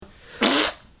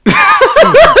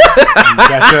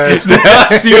I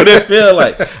see what it feel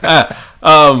like.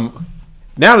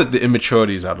 Now that the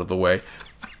immaturity is out of the way,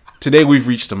 today we've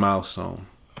reached a milestone.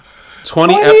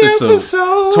 20 episodes.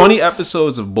 20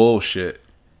 episodes of bullshit.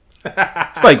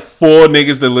 It's like 4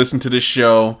 niggas that listen to this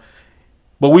show.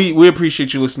 But we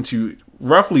appreciate you listening to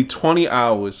roughly 20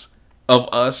 hours of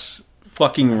us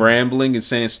fucking rambling and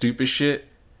saying stupid shit.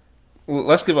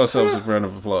 Let's give ourselves a round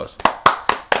of applause.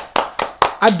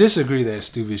 I disagree that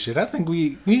stupid shit. I think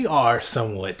we are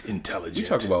somewhat intelligent. We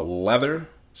talk about leather,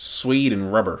 suede,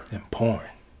 and rubber. And porn.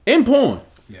 And porn.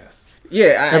 Yes.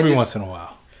 Yeah. Every once in a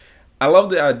while. I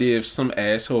love the idea of some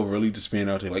asshole really just being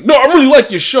out there like, no, I really like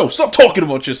your show. Stop talking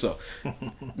about yourself.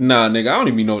 Nah, nigga, I don't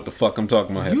even know what the fuck I'm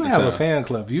talking about. You have a fan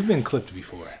club. You've been clipped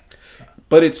before.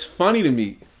 But it's funny to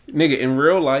me, nigga, in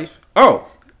real life. Oh,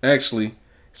 actually.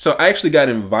 So I actually got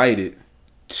invited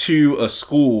to a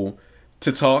school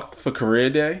to talk for career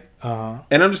day.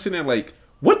 And I'm just sitting there like,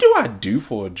 what do I do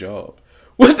for a job?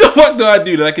 What the fuck do I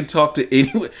do that I can talk to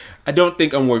anyone? I don't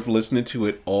think I'm worth listening to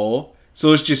at all.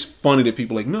 So it's just funny that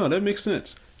people are like, no, that makes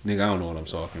sense. Nigga, I don't know what I'm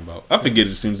talking about. I forget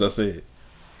it as soon as I say it.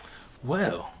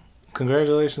 Well,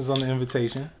 congratulations on the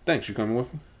invitation. Thanks. You coming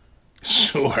with me?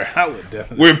 Sure, I would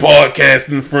definitely. We're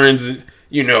podcasting friends. And,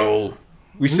 you know,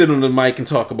 we sit on the mic and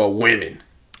talk about women.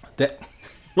 That.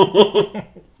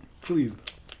 Please.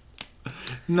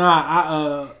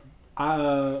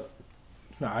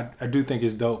 I do think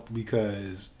it's dope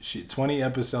because shit, 20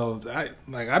 episodes.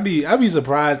 I'd be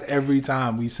surprised every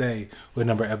time we say what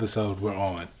number episode we're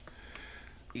on.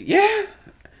 Yeah,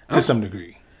 to some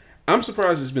degree. I'm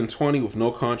surprised it's been 20 with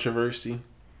no controversy.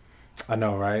 I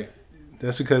know, right?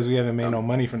 That's because we haven't made no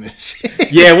money from this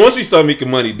shit. Yeah, once we start making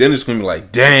money, then it's gonna be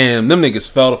like, damn, them niggas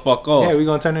fell the fuck off. Yeah, we're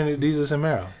gonna turn into Jesus and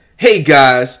Meryl. Hey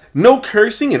guys, no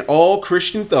cursing and all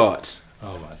Christian thoughts.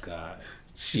 Oh my god.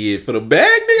 Shit, for the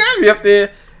bag, nigga, I be up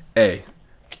there. Hey,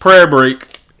 prayer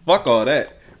break. Fuck all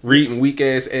that. Reading weak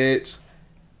ass ads.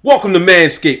 Welcome to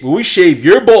Manscaped, where we shave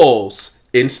your balls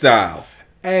in style.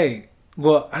 Hey,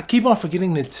 well, I keep on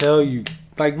forgetting to tell you.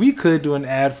 Like, we could do an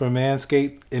ad for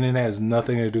Manscaped, and it has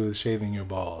nothing to do with shaving your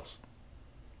balls.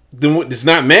 Then it's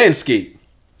not Manscaped.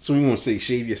 So we want to say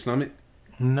shave your stomach?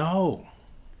 No.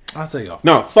 I'll tell you off.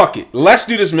 No, fuck it. Let's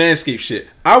do this Manscaped shit.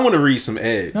 I want to read some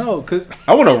ads. No, because...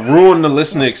 I want to ruin the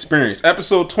listener experience.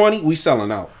 Episode 20, we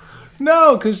selling out.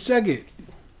 No, because check it.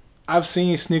 I've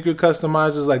seen sneaker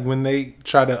customizers, like, when they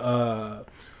try to...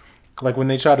 when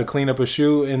they try to clean up a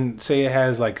shoe and say it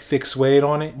has like thick suede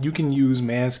on it, you can use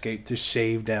Manscaped to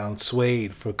shave down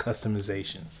suede for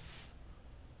customizations.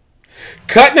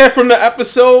 Cut that from the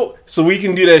episode so we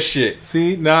can do that shit.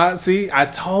 See, I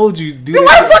told you. Then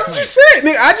why the fuck did you say it?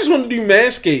 Nigga, I just want to do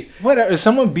Manscaped. Whatever. If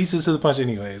someone beats us to the punch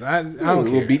anyways, I don't care.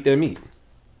 We'll beat their meat.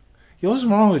 Yo, what's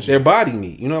wrong with you? Their body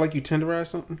meat. You know, like you tenderize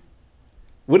something?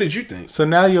 What did you think? So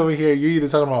now you're over here, you're either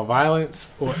talking about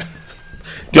violence or...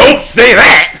 Don't say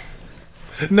that!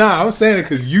 Nah, I'm saying it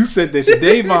because you said that shit.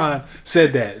 Davon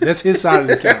said that. That's his side of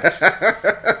the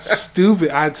couch.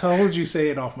 Stupid. I told you say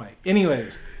it off mic.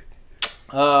 Anyways.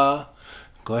 Go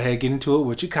ahead, get into it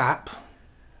with your cop.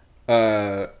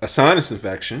 A sinus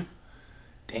infection.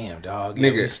 Damn, dog.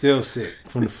 Yeah, we're still sick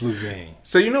from the flu game.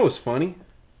 So you know what's funny?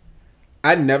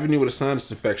 I never knew what a sinus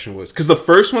infection was. Because the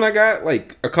first one I got,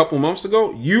 like, a couple months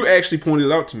ago, you actually pointed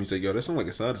it out to me. You said, yo, that sounds like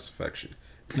a sinus infection.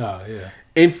 Oh, yeah.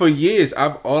 And for years,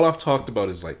 all I've talked about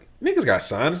is like, niggas got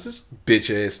sinuses? Bitch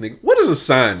ass nigga. What is a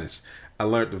sinus? I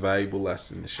learned the valuable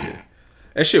lesson and shit.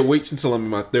 That shit waits until I'm in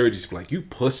my 30s to be like, you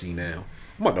pussy now.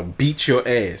 I'm about to beat your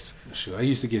ass. Sure. I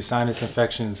used to get sinus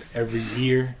infections every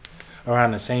year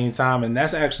around the same time, and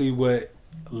that's actually what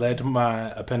led to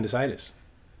my appendicitis.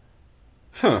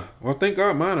 Huh. Well, thank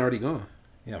God mine already gone.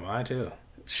 Yeah, mine too.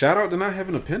 Shout out to not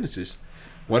having appendices.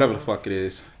 Whatever the fuck it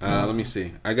is. Let me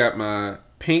see. I got my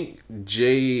pink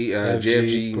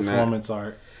JFG performance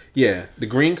art. Yeah, the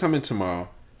green coming tomorrow.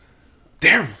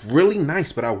 They're really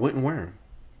nice, but I wouldn't wear them.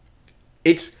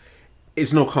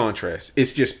 It's no contrast.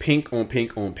 It's just pink on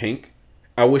pink on pink.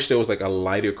 I wish there was like a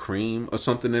lighter cream or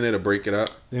something in it to break it up.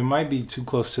 They might be too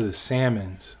close to the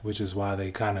salmons, which is why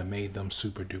they kind of made them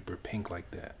super duper pink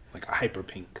like that, like a hyper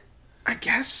pink. I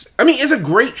guess. I mean, it's a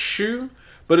great shoe,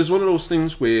 but it's one of those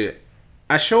things where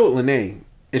I showed Lene,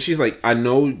 and she's like, I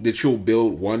know that you'll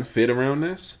build one fit around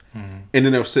this, and then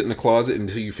it'll sit in the closet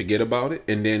until you forget about it,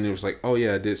 and then it was like, oh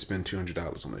yeah, I did spend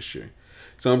 $200 on this shoe.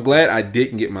 So I'm glad I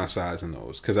didn't get my size in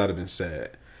those, because I'd have been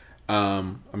sad.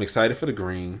 I'm excited for the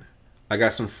green. I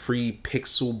got some free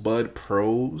Pixel Bud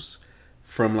Pros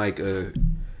from like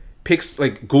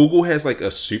Google has like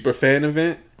a super fan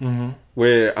event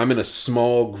where I'm in a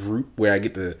small group where I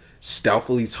get to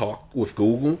stealthily talk with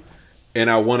Google. and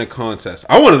I won a contest.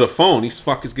 I wanted a phone. These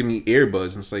fuckers give me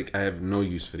earbuds, and it's like I have no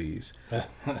use for these.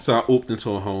 So I opened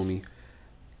into a homie.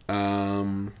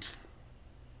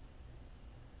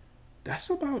 That's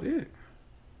about it.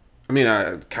 I mean,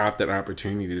 I copped that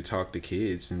opportunity to talk to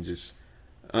kids and just...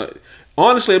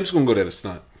 honestly, I'm just going to go there to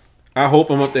stunt. I hope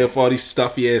I'm up there for all these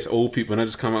stuffy-ass old people and I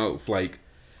just come out with, like...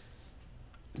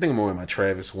 I think I'm wearing my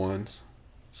Travis ones.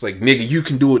 It's like, nigga, you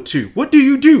can do it too. What do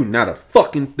you do? Not a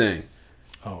fucking thing.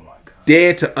 Oh, my God.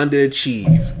 Dare to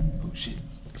underachieve. Oh, shit.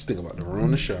 Let's think about to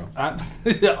ruin the show.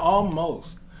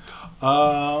 Almost.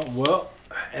 Well,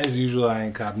 as usual, I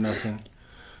ain't cop nothing.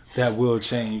 That will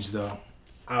change, though.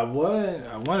 I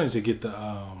wanted to get the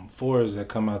fours that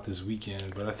come out this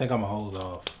weekend, but I think I'm gonna hold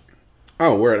off.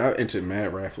 Oh, word! I entered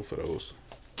Mad Raffle for those.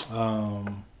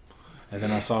 And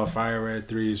then I saw Fire Red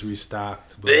 3s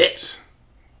restocked, but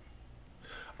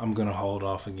I'm gonna hold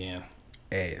off again.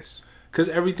 Ass. Cause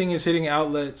everything is hitting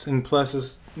outlets, and plus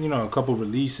it's a couple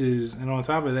releases, and on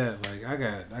top of that, like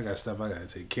I got stuff I gotta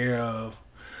take care of.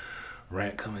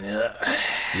 Rent coming up.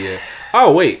 Yeah.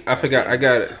 Oh wait, I forgot.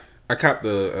 I copped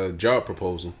the job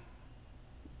proposal.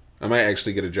 I might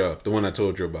actually get a job. The one I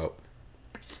told you about.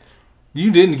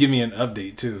 You didn't give me an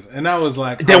update too, and I was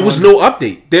like, there was no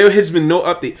update. There has been no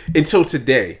update until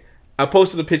today. I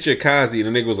posted a picture of Kazi,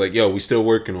 and the nigga was like, "Yo, we still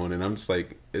working on it." I'm just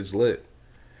like, "It's lit."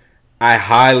 I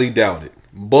highly doubt it,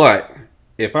 but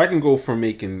if I can go from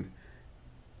making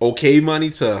okay money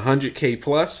to 100K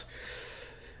plus,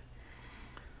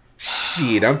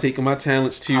 shit, I'm taking my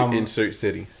talents to insert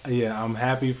city. Yeah, I'm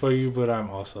happy for you, but I'm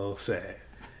also sad.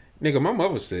 Nigga, my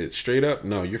mother said straight up,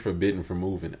 no, you're forbidden from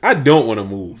moving. I don't want to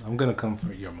move. I'm gonna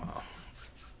comfort your mom.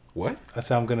 What? I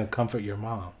said I'm gonna comfort your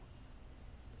mom.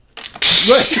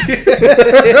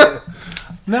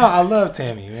 No, I love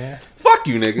Tammy, man. Fuck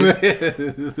you,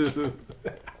 nigga.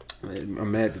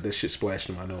 I'm mad that this shit splashed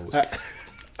in my nose.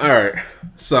 Alright,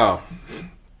 so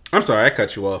I'm sorry, I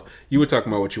cut you off. You were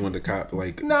talking about what you wanted to cop,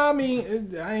 like... Nah, I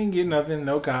mean, I ain't getting nothing.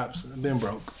 No cops. I've been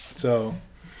broke. So,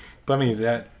 but I mean,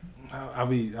 that... I'll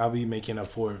be making up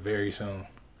for it very soon.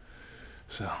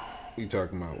 So... You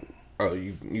talking about... Oh,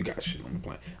 you got shit on the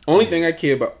plane. Only thing I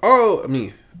care about...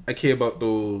 I care about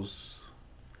those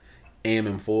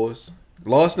AM4s.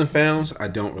 Lost and Founds, I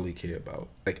don't really care about.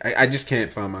 Like, I just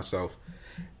can't find myself...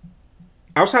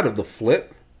 Outside of the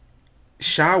flip,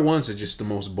 Shy 1s are just the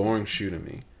most boring shoe to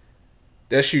me.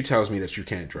 That shoe tells me that you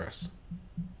can't dress.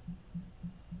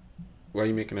 Why are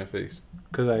you making that face?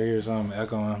 Because I hear something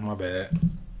echoing. My bad.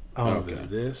 I don't know if it's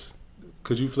this.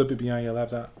 Could you flip it behind your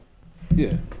laptop?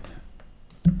 Yeah.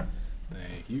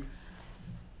 Thank you.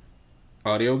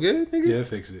 Audio good, nigga? Yeah,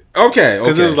 fix it. Okay.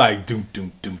 Because it was like doom,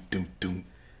 doom, doom, doom, doom.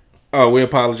 Oh, we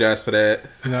apologize for that.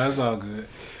 No, it's all good.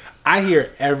 I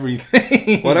hear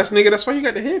everything. Well, that's why you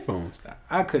got the headphones.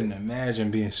 I couldn't imagine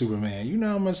being Superman. You know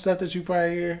how much stuff that you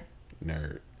probably hear?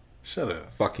 Nerd. Shut up.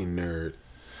 Fucking nerd.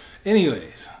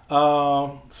 Anyways,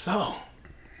 so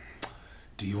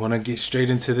do you want to get straight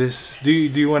into this? Do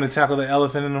you want to tackle the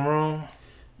elephant in the room?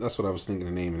 That's what I was thinking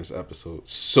of naming this episode.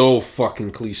 So fucking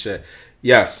cliche.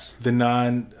 Yes.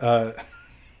 The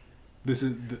this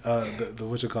is the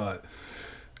what you call it?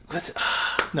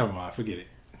 Never mind. Forget it.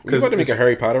 Were you about to make a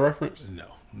Harry Potter reference? No,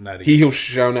 not again. He who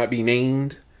shall not be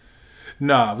named.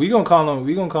 Nah, we gonna call him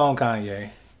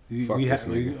Kanye. Fuck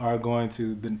We are going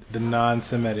to the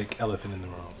non-Semitic elephant in the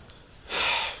room.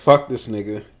 Fuck this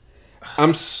nigga.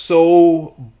 I'm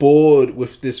so bored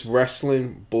with this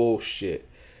wrestling bullshit.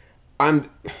 I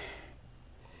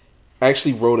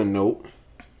actually wrote a note.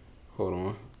 Hold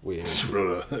on. Wait.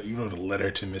 You wrote a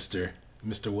letter to Mr.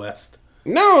 West.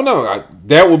 No.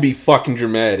 That would be fucking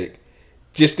dramatic.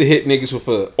 Just to hit niggas with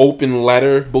a open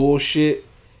letter bullshit.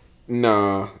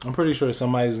 Nah. I'm pretty sure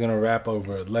somebody's gonna rap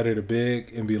over letter to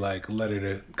Big and be like letter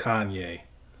to Kanye.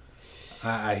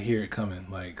 I hear it coming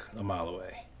like a mile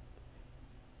away.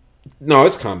 No,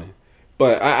 it's coming.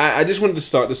 But I just wanted to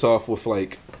start this off with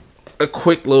like a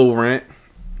quick little rant.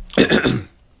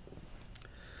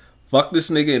 Fuck this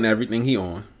nigga and everything he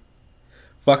on.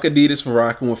 Fuck Adidas for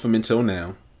rocking with him until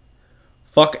now.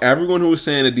 Fuck everyone who was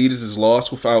saying Adidas is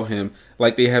lost without him,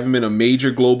 like they haven't been a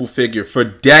major global figure for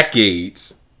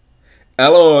decades.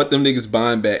 LOL at them niggas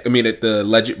buying back. At the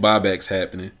alleged buybacks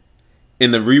happening.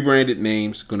 And the rebranded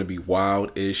name's gonna be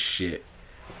wild as shit.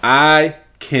 I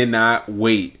cannot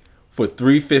wait for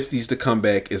 350s to come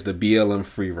back as the BLM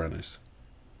Freerunners.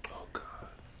 Oh God.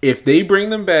 If they bring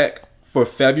them back for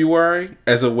February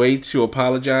as a way to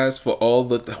apologize for all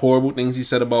the horrible things he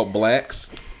said about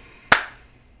blacks,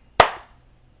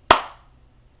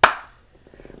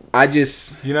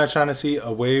 you're not trying to see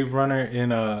a wave runner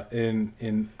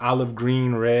in olive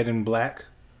green, red, and black?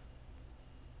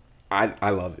 I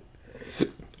love it.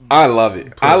 I love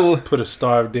it. Put a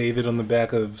Star of David on the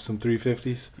back of some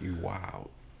 350s. You wild.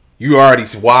 You already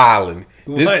wilding.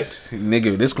 What?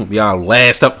 Nigga, this gonna be our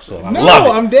last episode. I No, love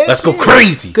it. I'm dead Let's serious. go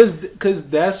crazy. Cause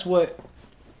that's what.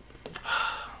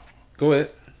 Go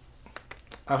ahead.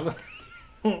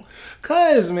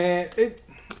 Cause man,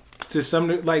 to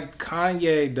some like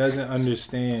Kanye doesn't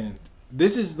understand.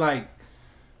 This is like,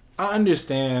 I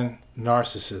understand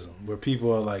narcissism where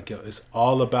people are like, yo, it's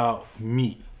all about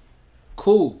me.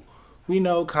 Cool. We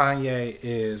know Kanye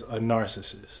is a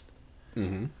narcissist.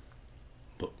 Mm-hmm.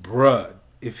 But bruh,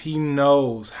 if he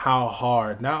knows how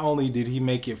hard, not only did he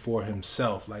make it for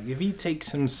himself, like if he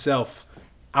takes himself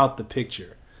out the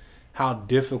picture, how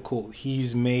difficult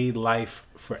he's made life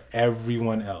for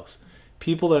everyone else.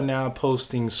 People are now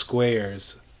posting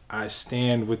squares, I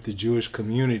stand with the Jewish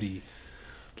community,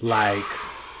 like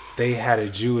they had a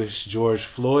Jewish George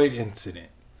Floyd incident.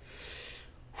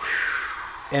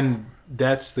 And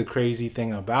that's the crazy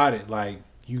thing about it. Like,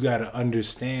 you got to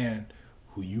understand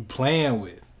who you playing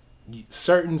with.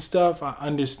 Certain stuff, I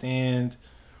understand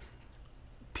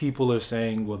people are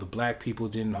saying, well, the black people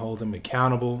didn't hold him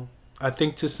accountable. I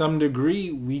think to some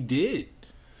degree we did.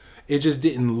 It just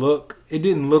didn't look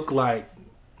like,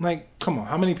 come on,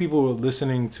 how many people were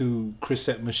listening to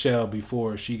Chrisette Michele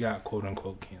before she got quote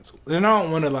unquote canceled? And I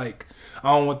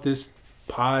don't want this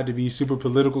pod to be super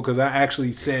political, because I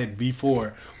actually said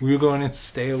before we were going to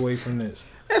stay away from this.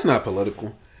 That's not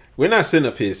political. We're not sitting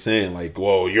up here saying like,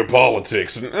 whoa, your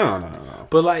politics. No.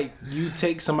 But like, you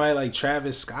take somebody like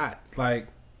Travis Scott, like,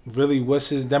 really, what's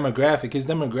his demographic? His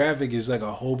demographic is like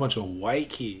a whole bunch of white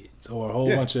kids or a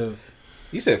whole bunch of...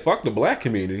 He said, fuck the black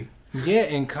community. Yeah,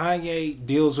 and Kanye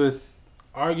deals with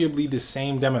arguably the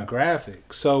same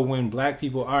demographic. So when black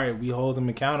people, all right, we hold him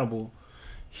accountable,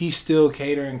 he's still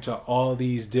catering to all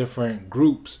these different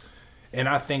groups. And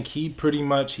I think he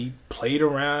played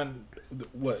around.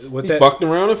 He fucked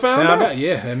around and found out.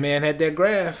 Yeah, that man had that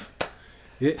graph.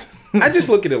 Yeah. I just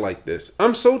look at it like this.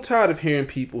 I'm so tired of hearing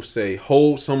people say,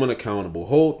 hold someone accountable,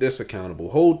 hold this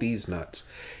accountable, hold these nuts.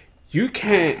 You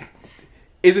can't.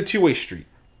 It's a two-way street.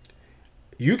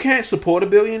 You can't support a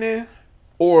billionaire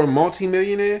or a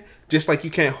multimillionaire just like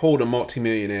you can't hold a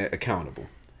multimillionaire accountable.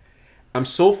 I'm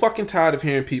so fucking tired of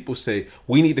hearing people say,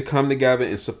 we need to come together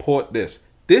and support this.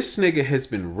 This nigga has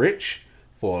been rich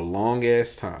for a long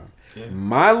ass time. Yeah.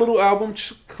 My little album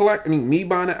me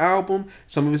buying an album,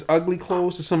 some of his ugly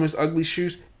clothes and some of his ugly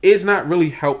shoes is not really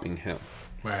helping him.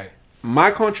 Right. My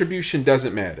contribution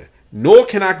doesn't matter. Nor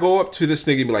can I go up to this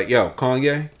nigga and be like, yo,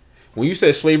 Kanye, when you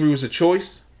said slavery was a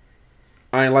choice,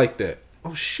 I ain't like that.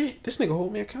 Oh shit, this nigga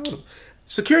hold me accountable.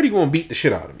 Security gonna beat the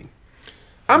shit out of me.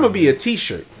 I'm gonna be a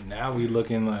t-shirt. Now we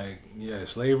looking like, yeah,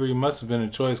 slavery must have been a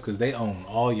choice because they own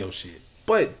all your shit.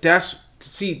 But this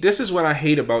is what I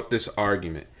hate about this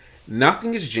argument.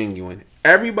 Nothing is genuine.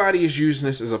 Everybody is using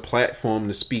this as a platform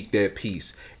to speak their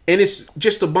piece. And it's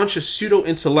just a bunch of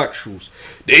pseudo-intellectuals.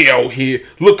 They out here,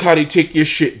 look how they take your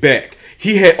shit back.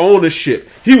 He had ownership.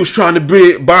 He was trying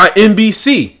to buy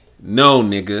NBC. No,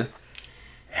 nigga.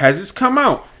 Has this come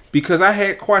out? Because I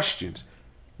had questions.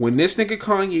 When this nigga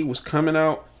Kanye was coming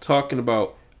out talking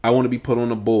about, I want to be put on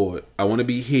the board. I want to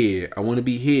be here. I want to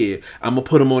be here. I'm going to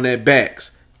put him on their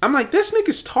backs. I'm like, this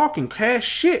nigga's talking cash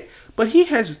shit. But he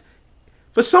has...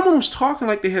 For someone who's talking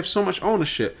like they have so much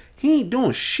ownership, he ain't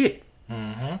doing shit.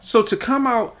 Mm-hmm. So to come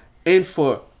out and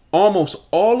for almost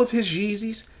all of his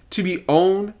Yeezys to be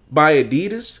owned by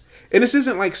Adidas, and this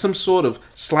isn't like some sort of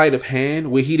sleight of hand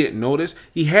where he didn't notice.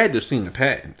 He had to have seen the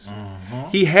patents. Mm-hmm.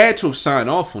 He had to have signed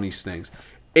off on these things.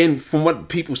 And from what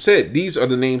people said, these are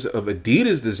the names of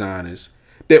Adidas designers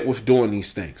that were doing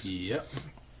these things. Yep.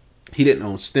 He didn't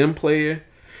own Stem Player.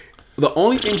 The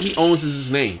only thing he owns is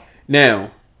his name.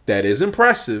 Now, that is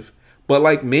impressive, but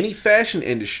like many fashion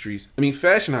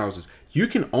houses, you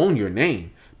can own your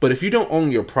name, but if you don't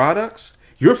own your products,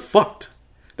 you're fucked.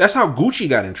 That's how Gucci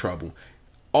got in trouble.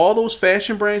 All those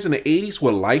fashion brands in the 80s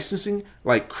were licensing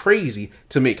like crazy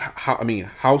to make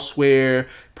houseware,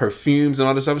 perfumes, and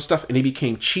all this other stuff, and they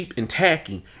became cheap and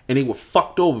tacky, and they were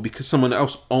fucked over because someone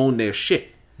else owned their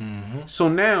shit. Mm-hmm. So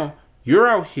now you're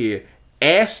out here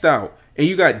assed out, and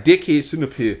you got dickheads sitting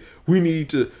up here. We need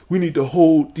to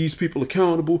hold these people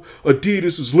accountable.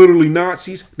 Adidas was literally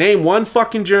Nazis. Name one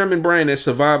fucking German brand that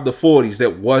survived the 40s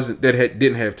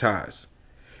didn't have ties.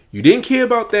 You didn't care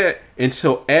about that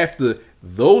until after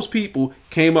those people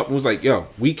came up and was like, yo,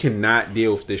 we cannot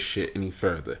deal with this shit any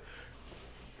further.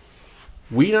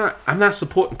 I'm not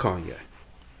supporting Kanye.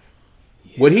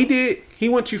 Yeah. What he did, he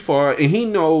went too far, and he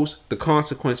knows the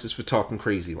consequences for talking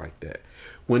crazy like that.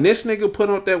 When this nigga put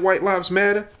out that White Lives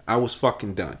Matter, I was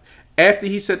fucking done. After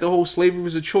he said the whole slavery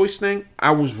was a choice thing,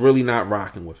 I was really not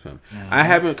rocking with him. Mm-hmm. I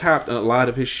haven't copped a lot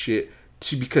of his shit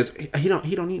because he don't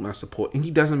need my support, and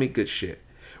he doesn't make good shit.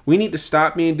 We need to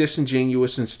stop being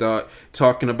disingenuous and start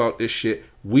talking about this shit.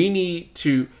 We need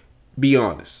to be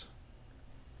honest.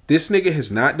 This nigga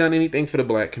has not done anything for the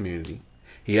black community.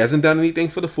 He hasn't done anything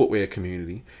for the footwear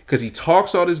community because he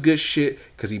talks all this good shit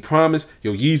because he promised,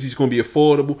 yo, Yeezy's going to be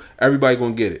affordable. Everybody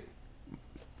going to get it.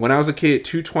 When I was a kid,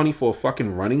 $220 for a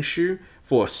fucking running shoe,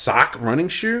 for a sock running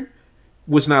shoe,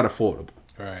 was not affordable.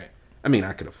 Right. I mean,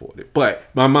 I could afford it, but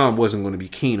my mom wasn't going to be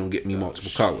keen on getting me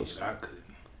multiple colors. I couldn't.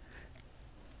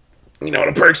 You know,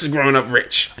 the perks of growing up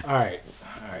rich. All right.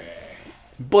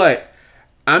 But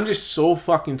I'm just so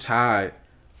fucking tired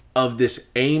of this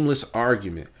aimless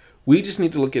argument. We just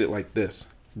need to look at it like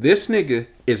this. This nigga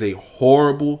is a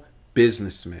horrible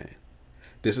businessman.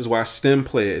 This is why STEM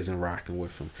player isn't rocking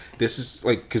with him. This is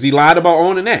like, because he lied about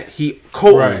owning that. He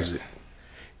co-owns it.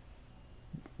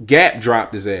 Gap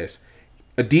dropped his ass.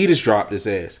 Adidas dropped his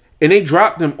ass. And they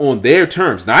dropped him on their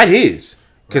terms, not his.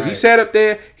 Because he sat up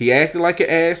there, he acted like an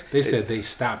ass. They said they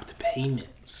stopped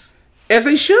payments. As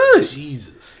they should.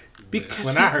 Jesus. Because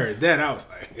when I heard that, I was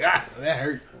like, that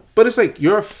hurt. But it's like,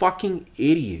 you're a fucking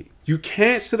idiot. You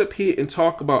can't sit up here and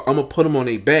talk about, I'm going to put them on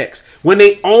their backs when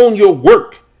they own your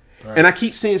work. Right. And I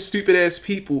keep seeing stupid ass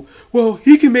people, well,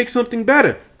 he can make something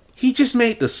better. He just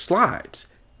made the slides.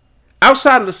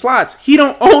 Outside of the slides, he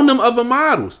don't own them other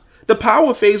models. The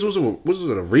Power Phase was it a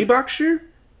Reebok shoe?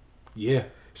 Yeah.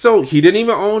 So he didn't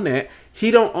even own that. He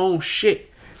don't own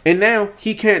shit. And now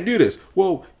he can't do this.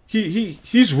 Well,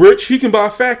 he's rich. He can buy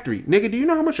a factory. Nigga, do you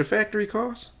know how much a factory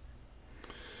costs?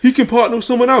 He can partner with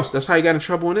someone else. That's how he got in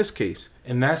trouble in this case.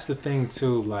 And that's the thing,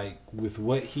 too. Like, with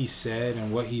what he said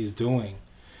and what he's doing,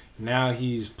 now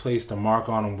he's placed a mark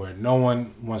on him where no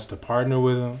one wants to partner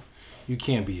with him. You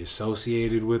can't be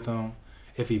associated with him.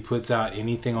 If he puts out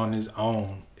anything on his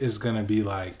own, it's going to be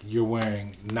like you're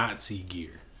wearing Nazi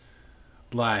gear.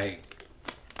 Like,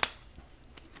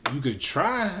 you could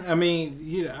try. I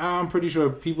mean, I'm pretty sure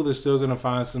people are still going to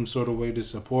find some sort of way to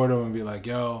support him and be like,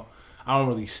 yo, I don't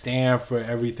really stand for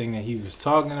everything that he was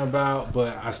talking about,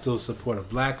 but I still support a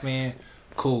black man.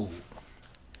 Cool.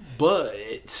 But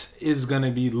it's going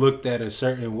to be looked at a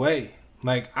certain way.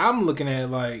 Like, I'm looking at,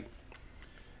 like,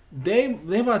 they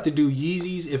about to do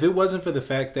Yeezys. If it wasn't for the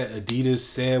fact that Adidas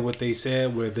said what they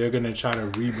said, where they're going to try to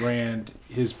rebrand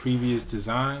his previous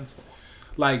designs,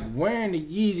 like, wearing the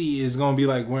Yeezy is going to be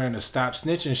like wearing a Stop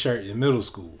Snitching shirt in middle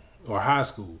school or high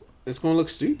school. It's going to look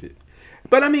stupid.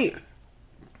 But, I mean,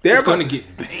 it's going to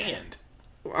get banned.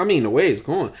 I mean, the way it's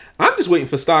going. I'm just waiting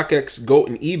for StockX, GOAT,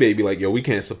 and eBay be like, yo, we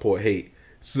can't support hate.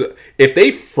 So if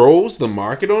they froze the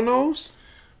market on those,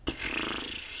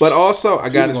 but also I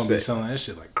gotta say, be selling that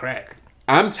shit like crack.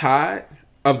 I'm tired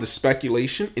of the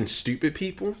speculation and stupid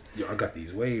people. Yo, I got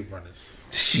these wave runners.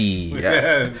 Shit,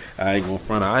 I ain't gonna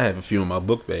front. I have a few in my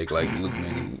book bag. Like, look,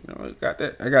 man,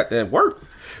 I got that work.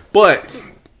 But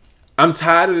I'm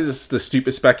tired of the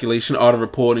stupid speculation, all the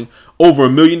reporting. Over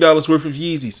 $1 million worth of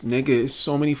Yeezys, nigga. It's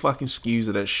so many fucking SKUs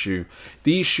of that shoe.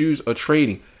 These shoes are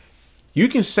trading. You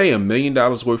can say $1 million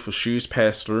worth of shoes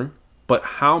passed through, but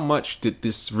how much did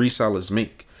this resellers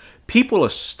make? People are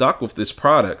stuck with this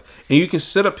product, and you can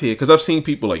sit up here because I've seen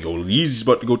people like, yo, Yeezy's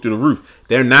about to go through the roof.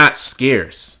 They're not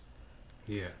scarce.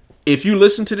 Yeah. If you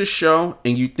listen to this show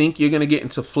and you think you're gonna get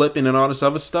into flipping and all this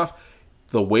other stuff,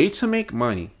 the way to make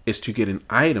money is to get an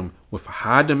item with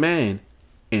high demand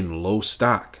and low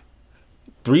stock.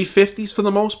 350s for the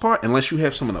most part, unless you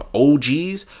have some of the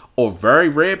OGs or very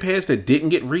rare pairs that didn't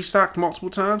get restocked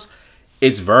multiple times,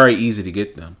 it's very easy to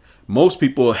get them. Most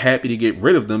people are happy to get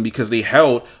rid of them because they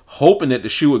held hoping that the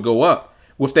shoe would go up.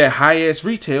 With that high-ass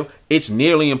retail, it's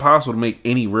nearly impossible to make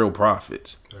any real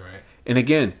profits. Right. And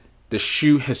again, the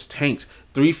shoe has tanked.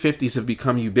 350s have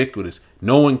become ubiquitous.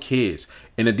 No one cares.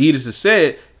 And Adidas has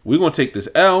said, we're going to take this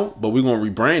L, but we're going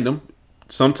to rebrand them.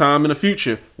 Sometime in the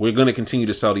future, we're going to continue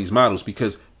to sell these models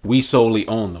because we solely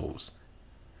own those.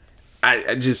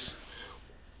 I'm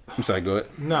sorry, go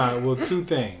ahead. Nah, well, two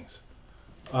things.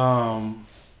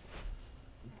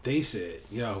 They said,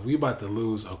 yo, we about to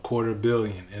lose $250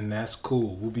 million, and that's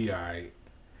cool. We'll be all right.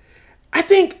 I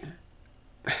think...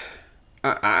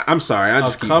 I'm sorry, I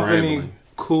just keep rambling. A company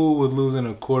cool with losing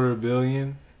 $250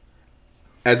 million?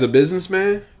 As a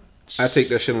businessman, I take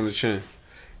that shit on the chin.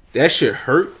 That shit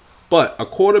hurt. But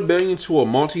 $250 million to a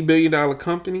multi-billion-dollar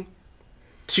company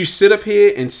to sit up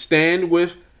here and stand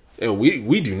with,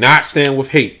 we do not stand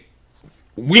with hate.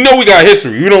 We know we got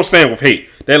history. We don't stand with hate.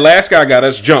 That last guy got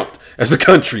us jumped as a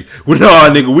country. No,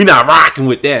 nigga, we not rocking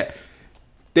with that.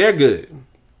 They're good.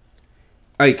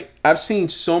 Like, I've seen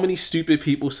so many stupid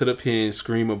people sit up here and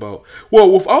scream about,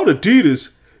 well, without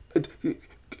Adidas,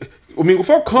 I mean,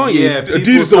 without Kanye,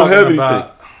 Adidas don't have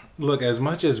anything. Look, as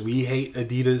much as we hate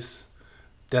Adidas,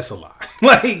 that's a lie.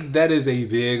 Like, that is a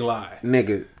big lie.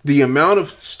 Nigga, the amount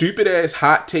of stupid ass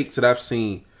hot takes that I've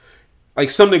seen. Like,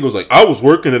 some nigga was like, I was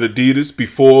working at Adidas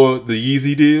before the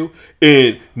Yeezy deal,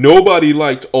 and nobody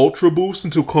liked Ultra Boost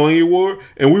until Kanye wore it,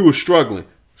 and we were struggling.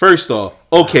 First off,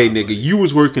 okay, nigga, you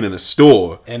was working in a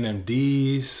store.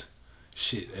 NMDs,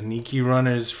 shit, Nike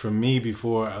runners from me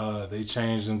before they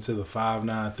changed them to the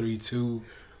 5932.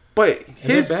 But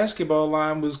his the basketball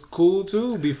line was cool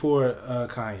too before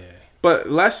Kanye.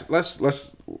 But let's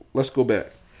go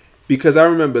back, because I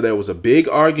remember there was a big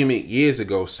argument years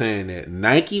ago saying that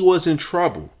Nike was in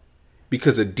trouble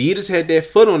because Adidas had their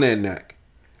foot on their neck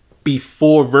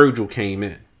before Virgil came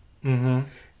in. Mm-hmm.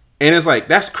 And it's like,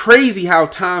 that's crazy how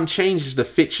time changes to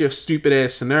fit your stupid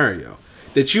ass scenario.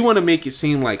 That you want to make it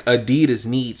seem like Adidas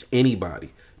needs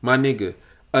anybody. My nigga,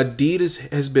 Adidas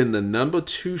has been the number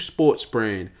 2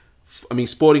 sporting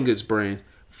goods brand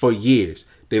for years.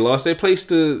 They lost their place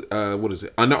to,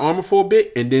 Under Armour for a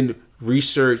bit, and then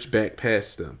resurged back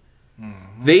past them.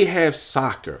 Mm-hmm. They have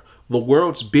soccer, the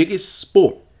world's biggest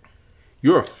sport.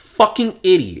 You're a fucking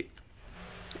idiot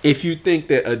if you think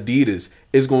that Adidas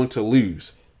is going to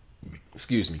lose.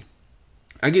 Excuse me.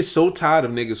 I get so tired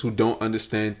of niggas who don't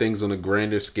understand things on a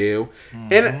grander scale.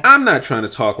 Mm-hmm. And I'm not trying to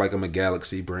talk like I'm a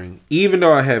galaxy brain, even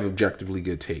though I have objectively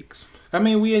good takes. I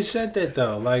mean, we had said that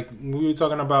though. Like, we were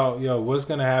talking about, what's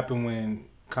going to happen when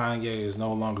Kanye is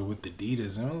no longer with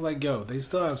Adidas. And I was like, they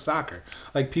still have soccer.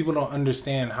 Like, people don't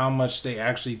understand how much they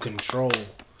actually control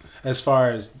as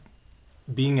far as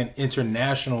being an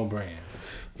international brand.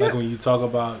 Like, when you talk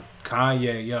about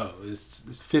Kanye, it's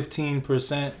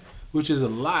 15%. Which is a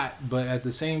lot, but at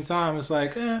the same time, it's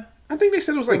like, I think they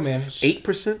said it was like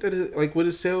 8% that like what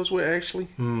his sales were actually.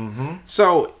 Mm-hmm.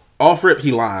 So off rip,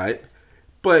 he lied,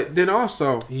 but then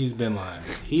also he's been lying.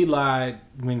 He lied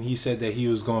when he said that he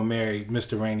was going to marry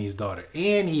Mr. Rainey's daughter,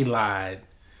 and he lied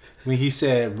when he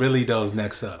said Really Doe's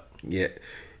next up. Yeah,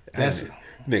 that's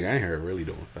nigga. I ain't heard Really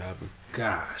Doe in forever.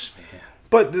 Gosh, man.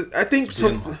 But I think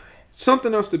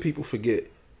something else that people forget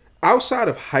outside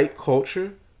of hype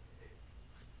culture.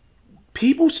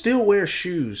 People still wear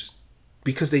shoes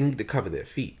because they need to cover their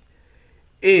feet.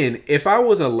 And if I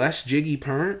was a less jiggy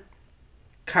parent,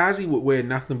 Kazi would wear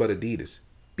nothing but Adidas.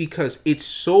 Because it's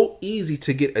so easy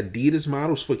to get Adidas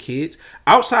models for kids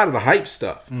outside of the hype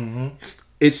stuff. Mm-hmm.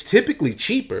 It's typically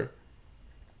cheaper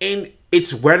and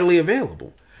it's readily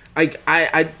available. Like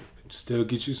I still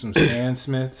get you some Stan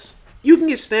Smiths. You can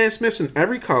get Stan Smiths in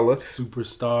every color.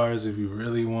 Superstars if you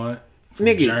really want.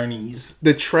 Nigga, Journeys,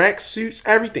 the track suits,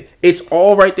 everything. It's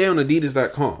all right there on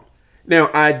Adidas.com.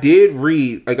 Now, I did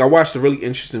read, I watched a really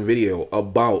interesting video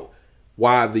about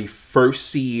why the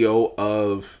first CEO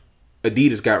of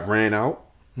Adidas got ran out.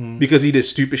 Because he did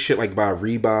stupid shit like buy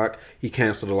Reebok. He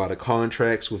canceled a lot of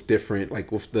contracts with different,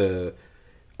 with the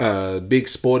big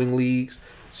sporting leagues.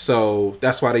 So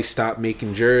that's why they stopped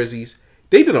making jerseys.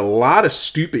 They did a lot of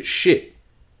stupid shit.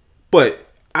 But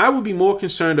I would be more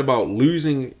concerned about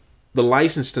losing the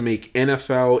license to make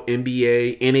NFL,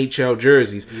 NBA, NHL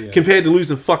jerseys compared to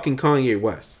losing fucking Kanye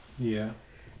West. Yeah.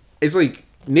 It's like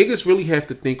niggas really have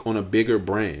to think on a bigger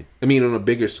brand. On a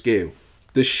bigger scale.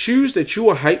 The shoes that you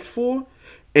are hyped for,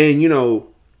 and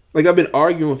I've been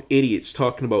arguing with idiots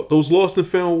talking about those lost and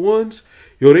found ones.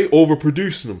 They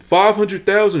overproducing them.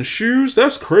 500,000 shoes?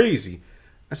 That's crazy.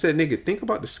 I said, nigga, think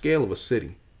about the scale of a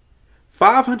city.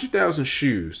 500,000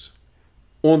 shoes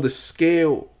on the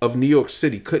scale of New York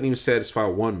City couldn't even satisfy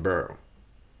one borough.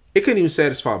 It couldn't even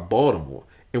satisfy Baltimore.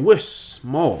 And we're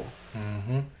small.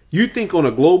 Mm-hmm. You think on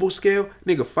a global scale,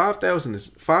 nigga,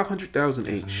 500,000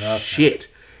 ain't shit.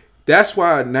 That's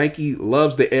why Nike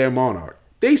loves the Air Monarch.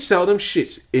 They sell them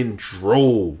shits in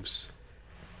droves.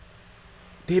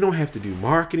 They don't have to do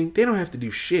marketing. They don't have to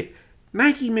do shit.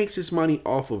 Nike makes its money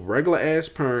off of regular ass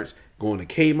parents going to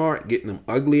Kmart, getting them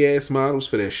ugly ass models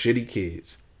for their shitty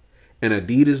kids. And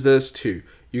Adidas does too.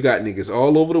 You got niggas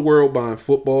all over the world buying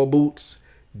football boots,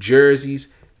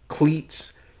 jerseys,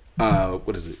 cleats,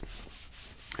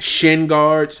 shin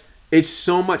guards. It's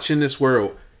so much in this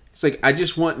world. It's like, I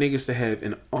just want niggas to have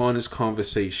an honest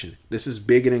conversation. This is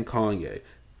bigger than Kanye.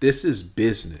 This is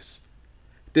business.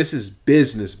 This is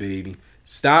business, baby.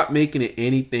 Stop making it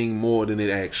anything more than it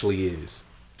actually is.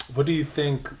 What do you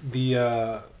think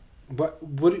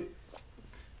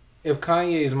if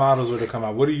Kanye's models were to come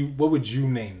out, what would you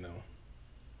name them?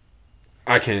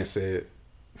 I can't say it.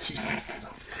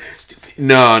 stupid.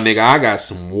 No, nigga, I got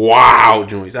some wild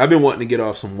joints. I've been wanting to get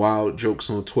off some wild jokes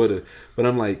on Twitter, but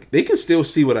I'm like, they can still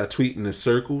see what I tweet in the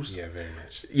circles. Yeah, very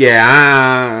much.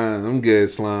 Yeah, I'm good,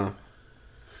 Slime.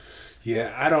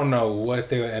 Yeah, I don't know what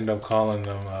they would end up calling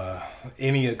them,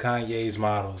 any of Kanye's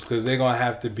models, because they're going to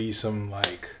have to be some,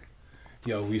 like,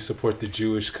 yo, we support the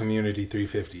Jewish community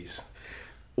 350s.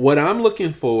 What I'm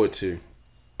looking forward to,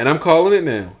 and I'm calling it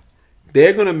now,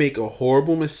 they're going to make a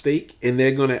horrible mistake, and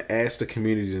they're going to ask the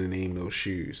community to name those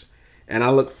shoes. And I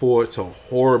look forward to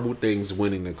horrible things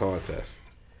winning the contest.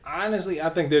 Honestly, I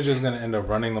think they're just going to end up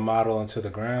running the model into the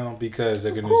ground, because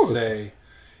they're going to say,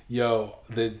 yo,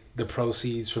 the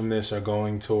proceeds from this are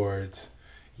going towards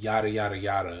yada, yada,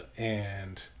 yada.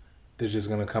 And they're just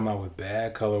going to come out with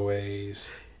bad colorways.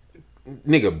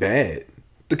 Nigga, bad.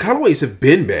 The colorways have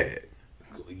been bad.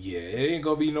 Yeah, it ain't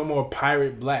going to be no more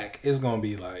pirate black. It's going to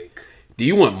be like... Do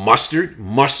you want mustard?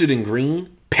 Mustard and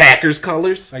green? Packers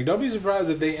colors? Like, don't be surprised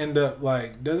if they end up,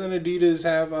 like... Doesn't Adidas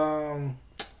have,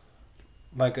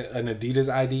 like, an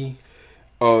Adidas ID?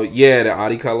 Oh, yeah, the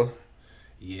Adi color.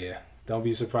 Yeah. Don't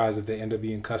be surprised if they end up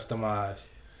being customized.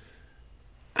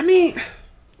 I mean,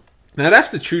 now that's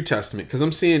the true testament. Because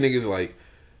I'm seeing niggas like,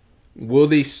 will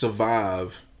they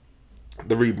survive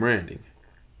the rebranding?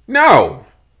 No.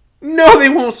 No, they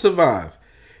won't survive.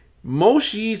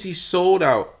 Most Yeezys sold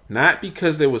out not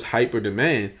because there was hyper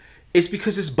demand. It's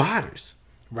because it's botters.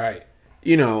 Right.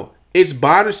 You know, it's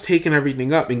botters taking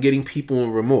everything up and getting people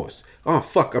in remorse. Oh,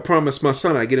 fuck, I promised my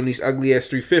son I'd get him these ugly ass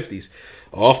 350s.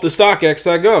 Off the StockX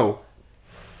I go.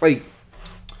 Like,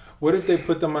 what if they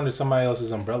put them under somebody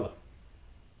else's umbrella?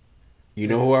 You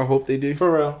know who I hope they do?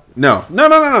 For real? No.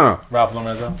 Ralph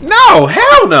Lorenzo? No,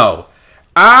 hell no.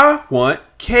 I want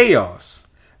chaos.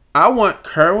 I want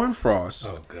Kerwin Frost.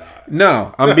 Oh, God.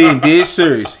 No, I'm being dead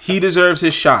serious. He deserves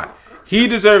his shot. He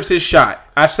deserves his shot.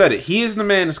 I said it. He is the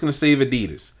man that's going to save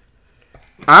Adidas.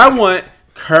 I want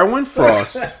Kerwin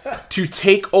Frost to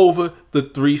take over the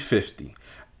 350.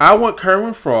 I want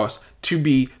Kerwin Frost to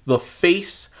be the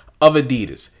face of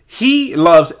Adidas. He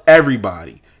loves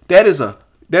everybody. That is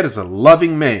a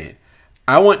loving man.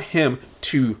 I want him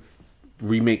to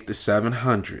remake the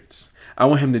 700s. I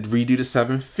want him to redo the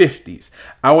 750s.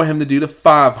 I want him to do the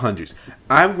 500s.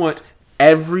 I want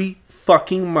every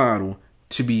fucking model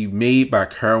to be made by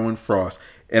Kerwin Frost.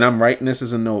 And I'm writing this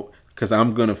as a note because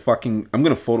I'm gonna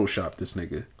Photoshop this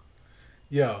nigga.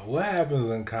 Yo, what happens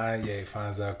when Kanye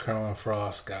finds out Kerwin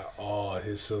Frost got all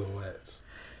his silhouettes?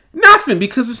 Nothing,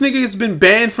 because this nigga has been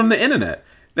banned from the internet.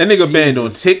 That nigga banned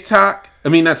on TikTok. I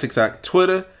mean, not TikTok.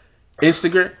 Twitter,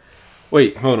 Instagram.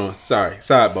 Wait, hold on. Sorry.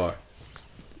 Sidebar.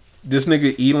 This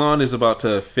nigga Elon is about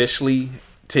to officially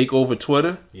take over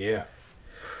Twitter. Yeah.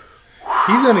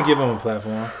 He's going to give him a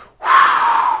platform.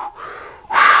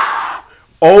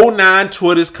 09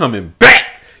 Twitter's coming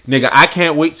back. Nigga, I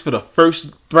can't wait for the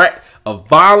first threat of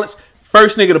violence.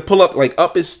 First nigga to pull up, like,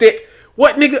 up his stick.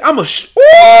 What, nigga?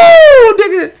 Ooh,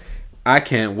 nigga. I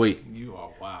can't wait. You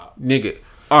are wild. Nigga.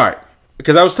 All right.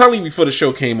 Because I was telling you before the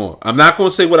show came on. I'm not going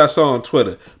to say what I saw on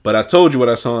Twitter, but I told you what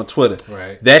I saw on Twitter.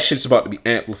 Right. That shit's about to be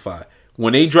amplified.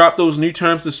 When they drop those new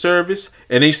terms of service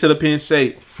and they sit up here and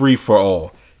say, free for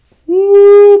all.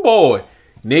 Woo, boy.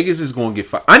 Niggas is going to get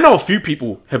fired. I know a few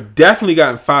people have definitely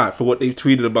gotten fired for what they've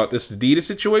tweeted about this Adidas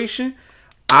situation.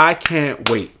 I can't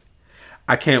wait.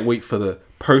 I can't wait for the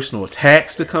personal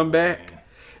attacks to come back.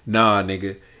 Nah,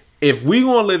 nigga. If we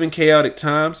gonna live in chaotic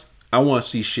times, I want to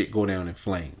see shit go down in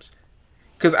flames.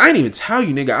 Because I didn't even tell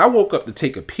you, nigga. I woke up to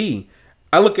take a pee.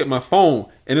 I look at my phone,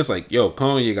 and it's like, yo,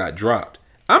 Kanye got dropped.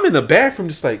 I'm in the bathroom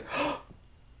just like...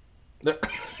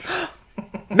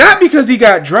 Not because he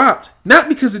got dropped. Not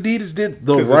because Adidas did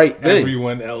the right thing.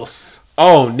 Everyone else.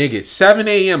 Oh, nigga. 7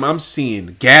 a.m. I'm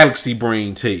seeing Galaxy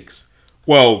Brain takes.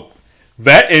 Well,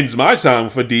 that ends my time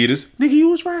with Adidas. Nigga, you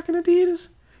was rocking Adidas?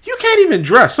 You can't even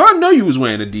dress, so I know you was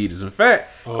wearing Adidas. In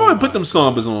fact, go ahead and put them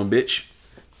Sambas on, bitch.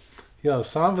 Yo,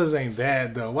 Sambas ain't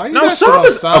bad, though. Why you no,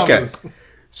 Sambas? Okay.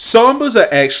 Sambas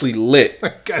are actually lit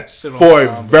for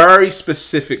a very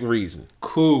specific reason.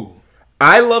 Cool.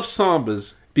 I love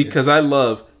Sambas because I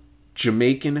love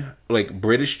Jamaican, like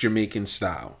British Jamaican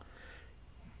style.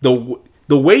 The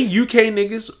way UK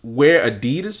niggas wear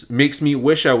Adidas makes me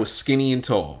wish I was skinny and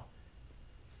tall.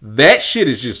 That shit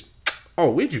is just, oh,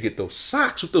 where'd you get those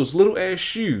socks with those little ass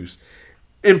shoes?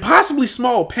 And possibly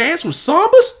small pants with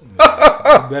Sambas?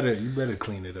 You better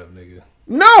clean it up, nigga.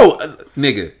 No,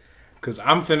 nigga. Because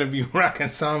I'm finna be rocking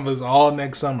Sambas all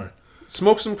next summer.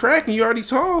 Smoke some crack and you already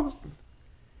tall.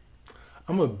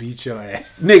 I'm gonna beat your ass,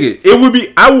 nigga. It would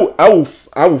be. I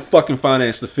will fucking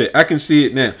finance the fit. I can see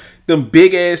it now. Them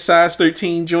big ass size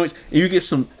 13 joints, and you get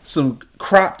some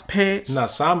cropped pants. Nah,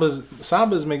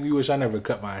 Sambas make me wish I never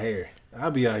cut my hair. I'll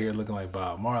be out here looking like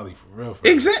Bob Marley for real.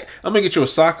 Exactly. I'm gonna get you a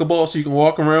soccer ball so you can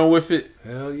walk around with it.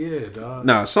 Hell yeah, dog.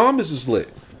 Nah, Sambas is lit.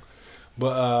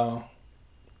 But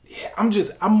yeah,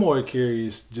 I'm more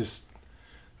curious. Just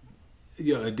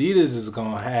Adidas is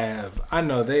gonna have. I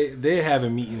know they're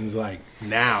having meetings like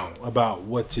now about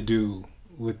what to do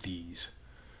with these,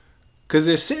 because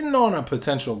they're sitting on a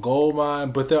potential gold mine,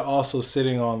 but they're also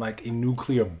sitting on like a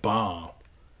nuclear bomb.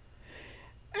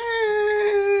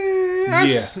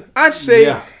 I'd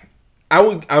say I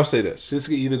would say this. This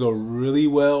could either go really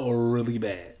well or really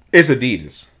bad. It's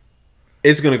Adidas.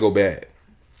 It's gonna go bad.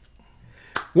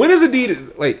 When is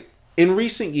Adidas, like, in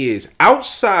recent years,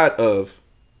 outside of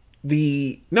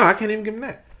I can't even give them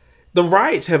that. The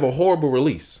riots have a horrible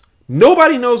release.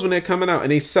 Nobody knows when they're coming out,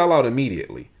 and they sell out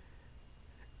immediately.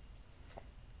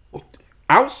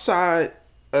 Outside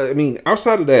of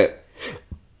that,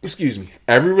 excuse me,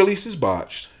 every release is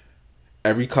botched.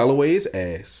 Every colorway is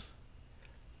ass.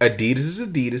 Adidas is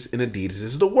Adidas, and Adidas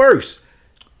is the worst.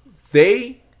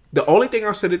 The only thing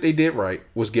I said that they did right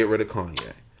was get rid of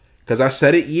Kanye. Because I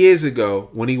said it years ago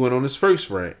when he went on his first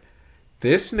rant.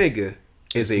 This nigga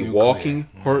is a walking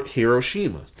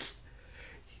Hiroshima.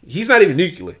 He's not even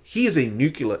nuclear. He is a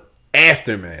nuclear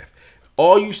aftermath.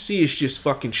 All you see is just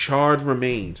fucking charred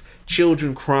remains.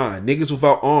 Children crying. Niggas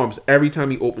without arms every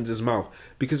time he opens his mouth.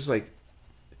 Because it's like,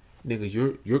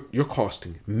 nigga, you're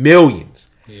costing millions.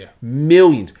 Yeah.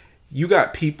 Millions. You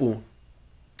got people.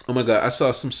 Oh my God, I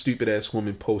saw some stupid ass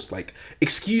woman post like,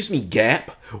 "Excuse me, Gap,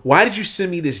 why did you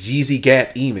send me this Yeezy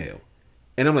Gap email?"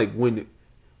 And I'm like, when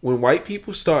white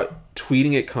people start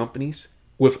tweeting at companies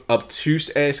with obtuse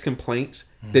ass complaints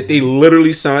that they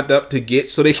literally signed up to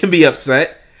get so they can be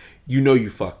upset, you know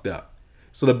you fucked up.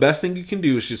 So the best thing you can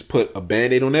do is just put a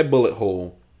Band-Aid on that bullet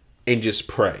hole and just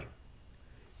pray.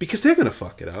 Because they're going to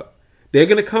fuck it up. They're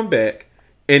going to come back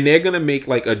and they're going to make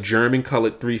like a German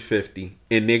colored 350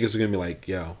 and niggas are going to be like,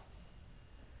 yo,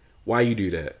 why you do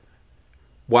that?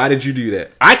 Why did you do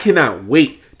that? I cannot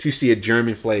wait to see a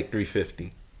German flag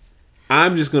 350.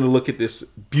 I'm just going to look at this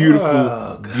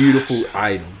beautiful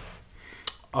item.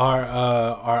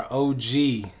 Our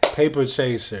OG Paper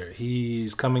Chaser,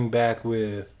 he's coming back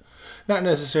with not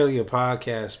necessarily a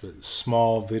podcast, but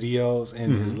small videos.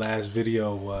 And his last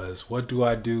video was, "What do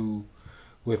I do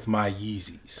with my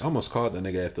Yeezys?" I almost called that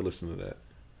nigga after listening to that.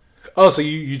 Oh, so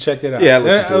you checked it out? Yeah, I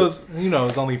listened to it. It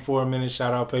was only 4 minutes.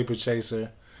 Shout out Paper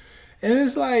Chaser. And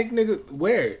it's like, nigga,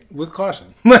 wear it with caution.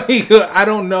 Like, I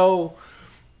don't know.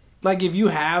 Like, if you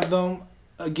have them,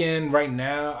 again, right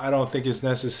now, I don't think it's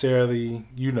necessarily,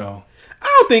 I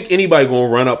don't think anybody gonna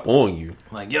run up on you.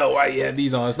 Like, yo, why you have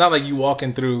these on? It's not like you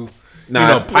walking through,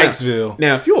 Pikesville.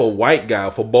 Now, if you're a white guy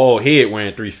with a bald head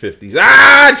wearing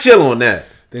 350s, chill on that.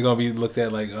 They're gonna be looked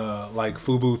at like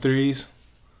FUBU 3s.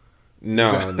 No,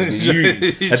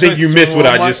 I think you missed what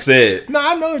I just said. No,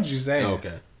 I know what you're saying.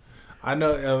 Okay. I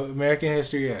know American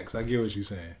History X. I get what you're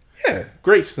saying. Yeah,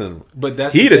 great cinema.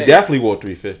 But he'd have definitely wore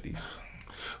 350s.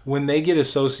 When they get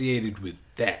associated with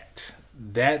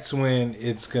that's when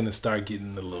it's gonna start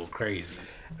getting a little crazy.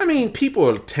 I mean, people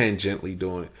are tangentially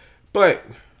doing it, but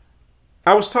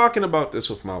I was talking about this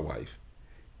with my wife.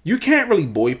 You can't really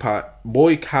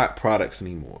boycott products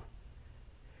anymore,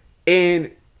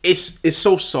 and it's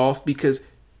so soft because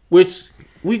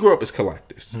we grew up as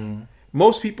collectors.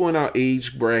 Most people in our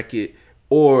age bracket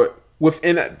or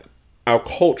within our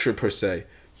culture per se,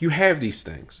 you have these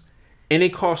things and they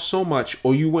cost so much,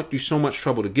 or you went through so much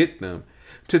trouble to get them.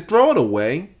 To throw it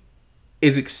away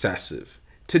is excessive.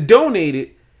 To donate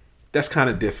it, that's kind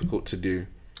of difficult to do.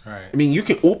 Right. I mean, you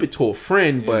can oop it to a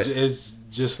friend, but it's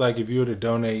just like if you were to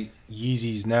donate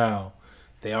Yeezys now,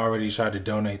 they already tried to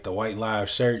donate the White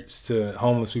Lives shirts to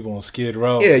homeless people on Skid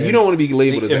Row. Yeah, you don't want to be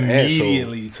labeled as an asshole.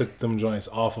 Immediately took them joints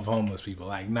off of homeless people.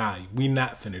 Like, nah, we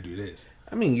not finna do this.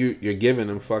 I mean, you're giving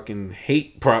them fucking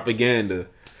hate propaganda.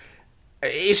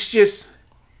 It's just,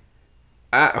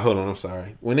 hold on, I'm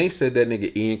sorry. When they said that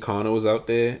nigga Ian Connor was out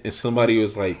there, and somebody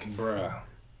was like, bruh,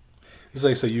 it's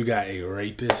like, so you got a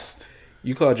rapist?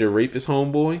 You called your rapist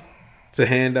homeboy to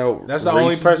hand out? That's the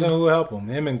only person who will help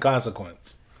him in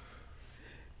Consequence.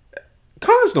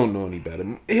 Cons don't know any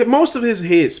better. Most of his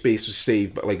head space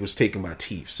was taken by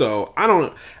teeth. So I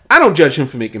don't judge him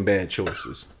for making bad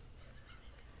choices.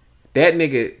 That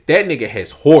nigga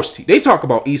has horse teeth. They talk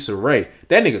about Issa Rae.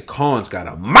 That nigga Khan's got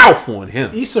a mouth on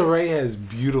him. Issa Rae has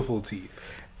beautiful teeth.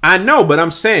 I know, but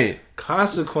I'm saying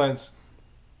Consequence.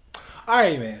 All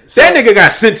right, man. So, That nigga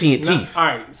got sentient teeth. All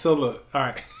right, so look. All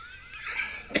right.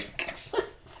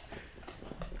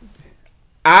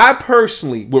 I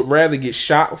personally would rather get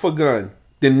shot with a gun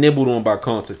than nibbled on by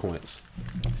consequence.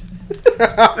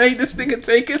 I made this nigga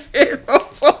take his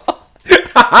headphones off.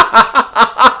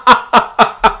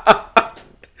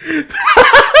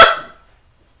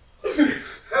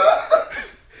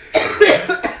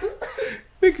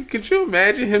 Nigga, could you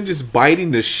imagine him just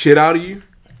biting the shit out of you?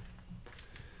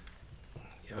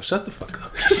 Yo, shut the fuck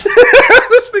up.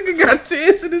 This nigga got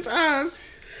tears in his eyes.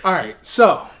 All right,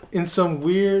 so in some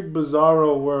weird,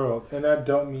 bizarro world, and I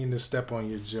don't mean to step on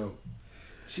your joke.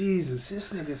 Jesus,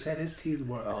 this nigga said his teeth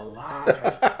were alive.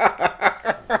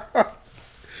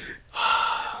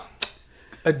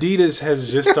 Adidas has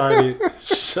just started.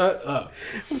 Shut up.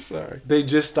 I'm sorry. They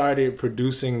just started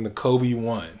producing the Kobe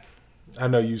 1. I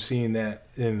know you've seen that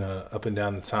in up and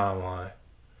down the timeline.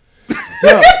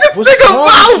 Yo, what's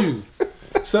wrong with you?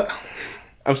 So,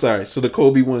 I'm sorry. So the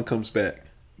Kobe 1 comes back.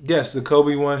 Yes, the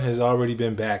Kobe 1 has already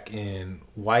been back in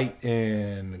white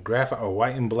and graphite, or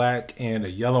white and black, and a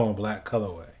yellow and black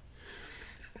colorway.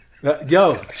 Chill out,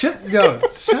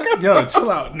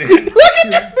 nigga. Look at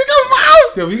this nigga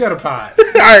mouth. Yo, we got a pod. All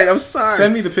right, I'm sorry.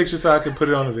 Send me the picture so I can put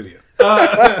it on the video.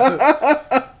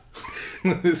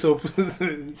 So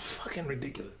fucking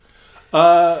ridiculous.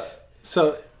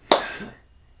 So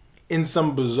in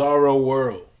some bizarro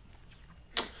world,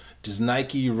 does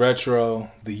Nike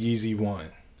retro the Yeezy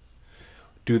 1?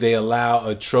 Do they allow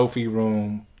a trophy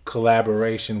room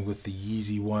collaboration with the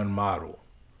Yeezy 1 model,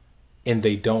 and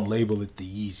they don't label it the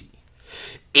Yeezy?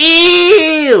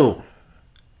 Ew.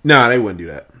 Nah, they wouldn't do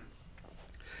that.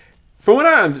 From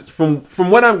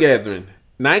what I'm gathering,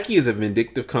 Nike is a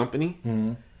vindictive company,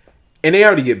 and they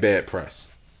already get bad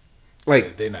press.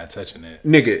 Like, they're not touching that.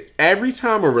 Nigga, every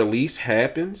time a release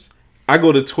happens, I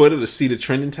go to Twitter to see the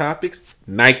trending topics.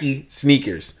 Nike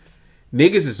sneakers.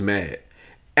 Niggas is mad.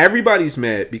 Everybody's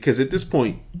mad because at this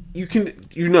point,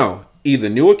 either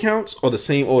new accounts or the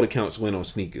same old accounts went on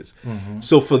sneakers. Mm-hmm.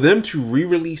 So for them to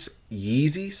re-release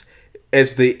Yeezys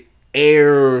as the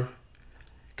Air...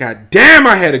 God damn,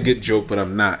 I had a good joke, but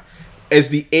I'm not. As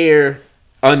the Air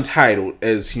Untitled,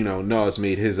 as, Nas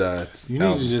made his... you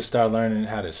need to just start learning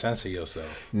how to censor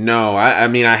yourself. No, I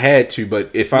mean, I had to, but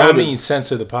if I mean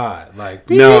censor the pod. Like,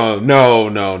 No.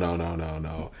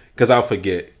 Because I'll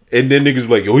forget. And then niggas be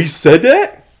like, yo, he said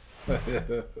that?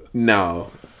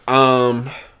 No.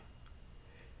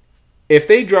 If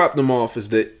they drop them off as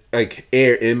the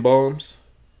Air N-bombs,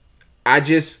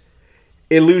 it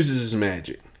loses its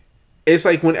magic. It's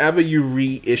like whenever you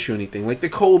reissue anything, like the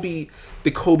Kobe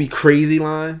Crazy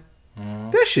line,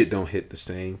 that shit don't hit the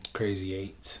same.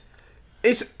 Crazy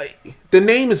 8s. The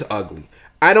name is ugly.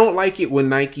 I don't like it when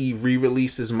Nike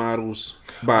re-releases models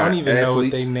by I don't even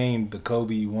athletes. know what they named the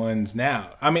Kobe 1s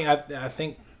now. I mean, I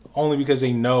think only because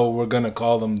they know we're going to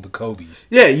call them the Kobe's.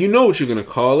 Yeah, you know what you're going to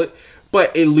call it,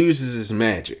 but it loses its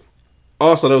magic.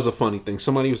 Also, that was a funny thing.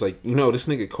 Somebody was like, this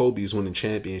nigga Kobe's winning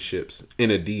championships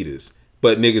in Adidas,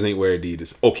 but niggas ain't wear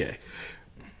Adidas. Okay.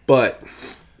 But...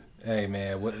 Hey,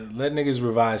 man, let niggas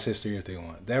revise history if they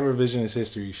want. That revisionist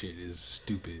history shit is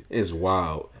stupid. It's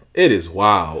wild. It is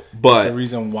wild. But it's the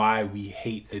reason why we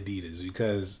hate Adidas,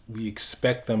 because we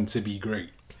expect them to be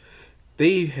great.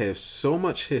 They have so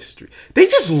much history. They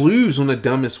just lose on the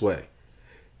dumbest way.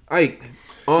 Like,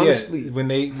 honestly. Yeah, when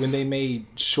they made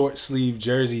short sleeve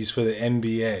jerseys for the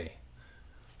NBA.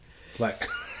 Like...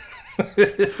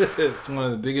 It's one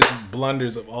of the biggest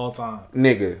blunders of all time.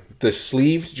 Nigga, the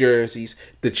sleeved jerseys,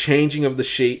 the changing of the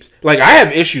shapes. Like, I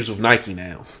have issues with Nike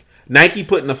now. Nike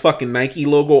putting the fucking Nike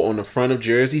logo on the front of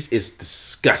jerseys is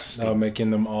disgusting. Oh, making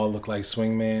them all look like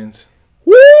swingmans.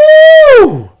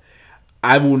 Woo!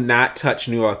 I will not touch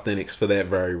New Authentics for that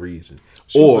very reason.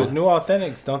 But New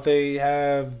Authentics, don't they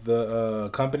have the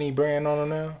company brand on them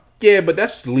now? Yeah, but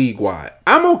that's league-wide.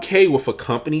 I'm okay with a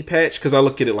company patch because I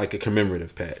look at it like a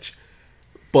commemorative patch.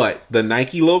 But the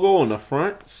Nike logo on the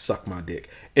front, suck my dick.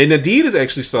 And Adidas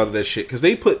actually started that shit because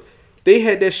they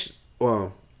had that.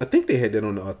 Well, I think they had that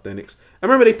on the Authentics. I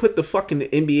remember they put the fucking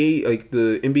NBA, like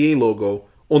the NBA logo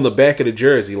on the back of the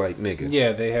jersey, like, nigga.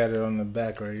 Yeah, they had it on the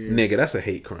back right here. Nigga, that's a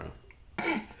hate crime.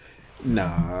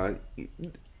 Nah,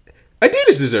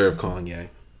 Adidas deserve Kanye.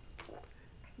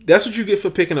 That's what you get for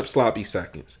picking up sloppy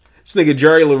seconds. This nigga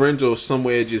Jerry Lorenzo is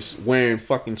somewhere just wearing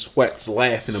fucking sweats,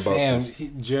 laughing about this.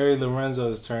 Jerry Lorenzo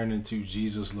has turned into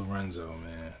Jesus Lorenzo,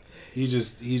 man. He's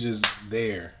just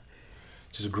there,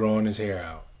 just growing his hair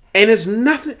out. And it's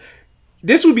nothing.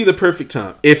 This would be the perfect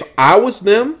time. If I was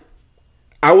them,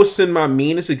 I would send my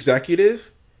meanest executive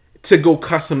to go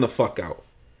cuss him the fuck out.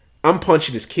 I'm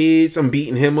punching his kids. I'm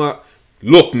beating him up.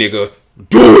 look, nigga,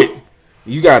 do it.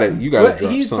 You gotta But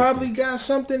drop he's something. probably got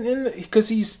something in it because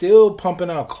he's still pumping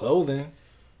out clothing.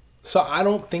 So I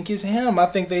don't think it's him. I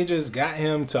think they just got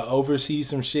him to oversee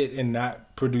some shit and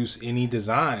not produce any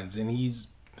designs. And he's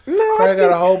probably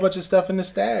got a whole bunch of stuff in the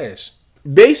stash.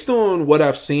 Based on what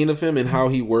I've seen of him and how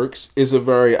he works, is a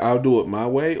very I'll do it my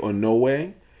way or no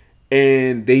way.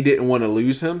 And they didn't want to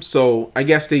lose him. So I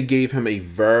guess they gave him a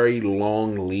very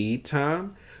long lead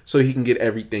time so he can get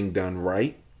everything done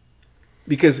right.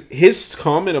 Because his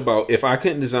comment about if I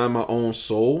couldn't design my own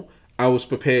soul, I was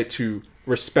prepared to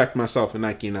respect myself and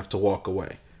Nike enough to walk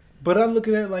away. But I look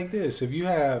at it like this. If you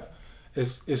have,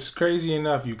 it's crazy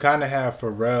enough, you kind of have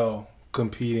Pharrell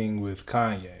competing with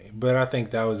Kanye. But I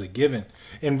think that was a given.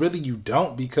 And really you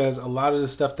don't, because a lot of the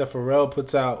stuff that Pharrell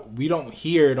puts out, we don't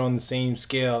hear it on the same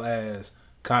scale as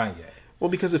Kanye. Well,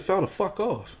 because it fell the fuck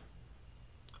off.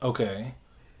 Okay.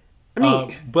 I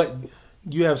mean... but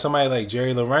you have somebody like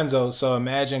Jerry Lorenzo, so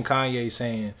imagine Kanye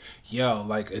saying, yo,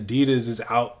 like Adidas is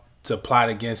out to plot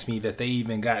against me, that they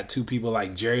even got two people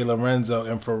like Jerry Lorenzo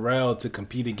and Pharrell to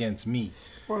compete against me.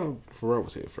 Well, Pharrell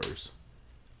was here first.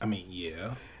 I mean,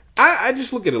 yeah. I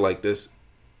just look at it like this.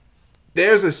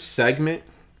 There's a segment.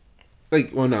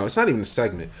 Well, no, it's not even a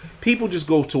segment. People just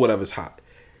go to whatever's hot.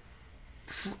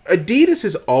 Adidas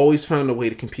has always found a way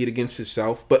to compete against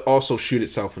itself, but also shoot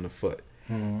itself in the foot.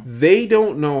 They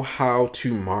don't know how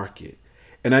to market.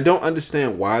 And I don't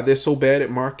understand why they're so bad at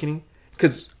marketing.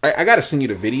 Because I got to send you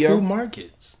the video. Who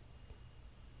markets?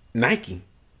 Nike.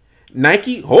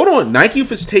 Hold on. Nike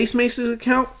with its Tastemaker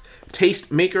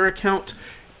account.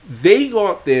 They go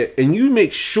out there and they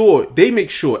make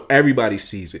sure everybody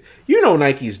sees it. You know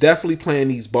Nike's definitely playing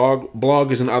these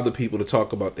bloggers and other people to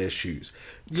talk about their shoes.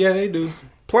 Yeah, they do.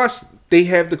 Plus, they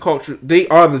have the culture. They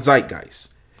are the zeitgeist.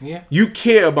 Yeah. You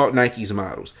care about Nike's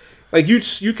models. Like,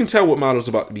 you can tell what model's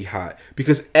about to be hot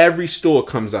because every store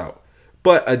comes out.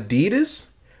 But Adidas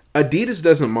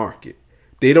doesn't market.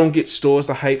 They don't get stores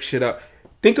to hype shit up.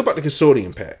 Think about the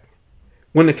Consortium pack.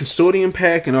 When the Consortium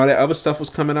pack and all that other stuff was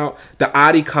coming out, the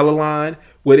Adi color line,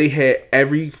 where they had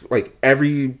every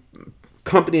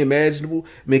company imaginable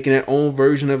making their own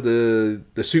version of the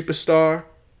Superstar,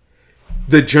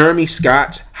 the Jeremy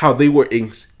Scotts, how they were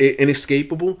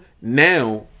inescapable.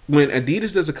 Now, when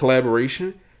Adidas does a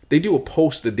collaboration, they do a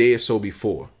post a day or so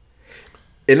before.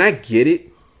 And I get it.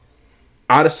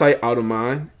 Out of sight, out of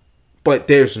mind. But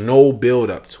there's no build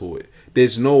up to it.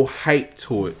 There's no hype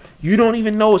to it. You don't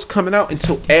even know it's coming out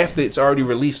until after it's already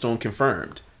released on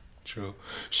Confirmed. True.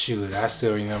 Shoot, I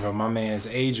still remember my man's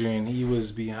Adrian. He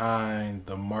was behind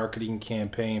the marketing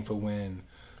campaign for when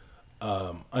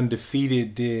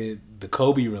Undefeated did the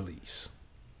Kobe release.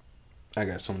 I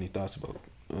got so many thoughts about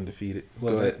Undefeated.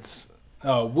 Well,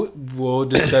 we'll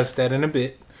discuss that in a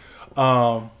bit.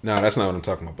 No, that's not what I'm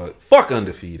talking about. But fuck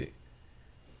Undefeated.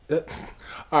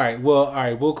 All right.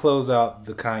 We'll close out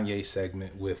the Kanye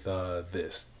segment with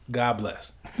this. God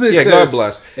bless. Yeah, God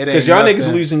bless. Because y'all nothing.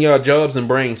 niggas losing y'all jobs and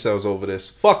brain cells over this.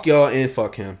 Fuck y'all and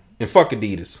fuck him. And fuck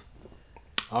Adidas.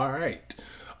 All right.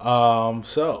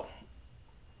 So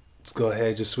let's go ahead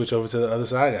and just switch over to the other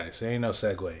side, guys. There ain't no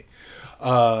segue.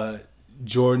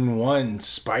 Jordan 1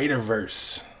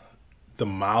 Spider-Verse, the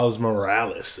Miles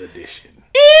Morales edition.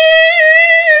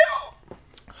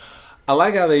 I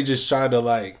like how they just try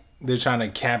to they're trying to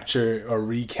capture or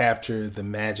recapture the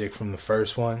magic from the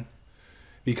first one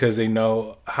because they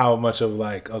know how much of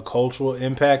a cultural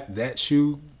impact that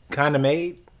shoe kind of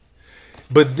made.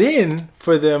 But then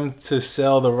for them to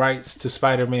sell the rights to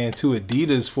Spider-Man to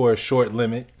Adidas for a short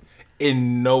limit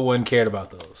and no one cared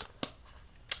about those.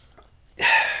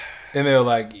 And they're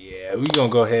like, yeah, we're going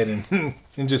to go ahead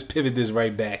and just pivot this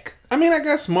right back. I mean, I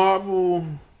guess Marvel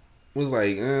was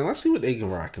like, let's see what they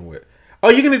can rockin' with. Oh,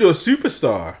 you're going to do a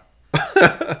Superstar.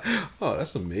 Oh,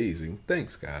 that's amazing.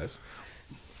 Thanks, guys.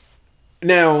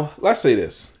 Now, let's say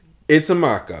this. It's a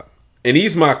mock-up. And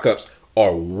these mock-ups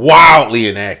are wildly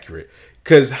inaccurate.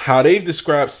 Because how they've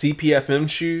described CPFM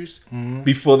shoes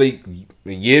a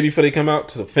year before they come out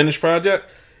to the finished project,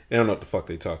 they don't know what the fuck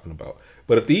they talking about.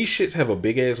 But if these shits have a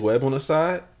big-ass web on the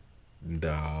side,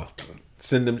 nah.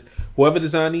 Send them. Whoever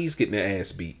designed these, getting their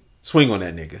ass beat. Swing on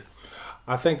that nigga.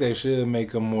 I think they should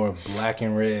make them more black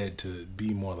and red to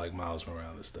be more like Miles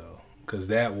Morales, though. Because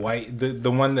that white,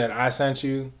 the one that I sent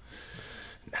you,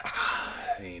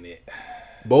 ain't it.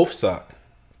 Both suck.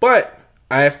 But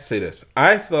I have to say this.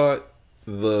 I thought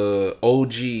the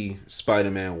OG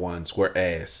Spider-Man ones were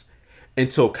ass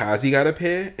until Kazi got a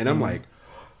pair. And I'm like,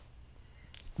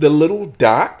 the little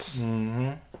dots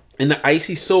and the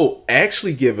icy sole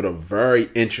actually give it a very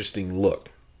interesting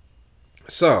look.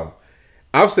 So,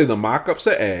 I'll say the mock-ups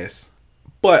are ass.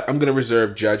 But I'm gonna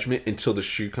reserve judgment until the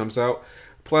shoe comes out.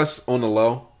 Plus, on the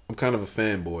low, I'm kind of a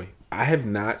fanboy. I have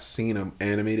not seen an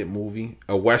animated movie,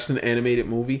 a Western animated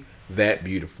movie, that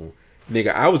beautiful.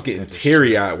 Nigga, I was getting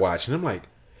teary-eyed watching. I'm like,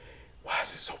 why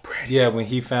is it so pretty? Yeah, when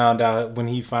he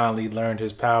finally learned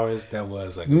his powers, that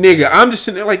was like... Nigga, I'm just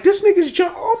sitting there like, this nigga's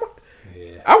jump. Oh my...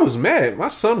 Yeah. I was mad. My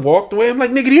son walked away. I'm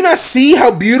like, nigga, do you not see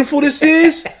how beautiful this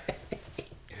is?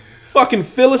 Fucking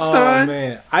Philistine. Oh,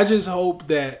 man. I just hope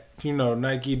that,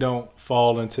 Nike don't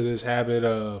fall into this habit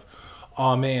of,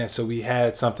 oh, man, so we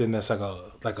had something that's like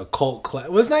a cult classic.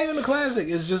 Well, it's not even a classic.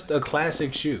 It's just a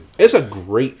classic shoe. It's a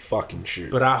great fucking shoe.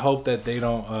 But I hope that they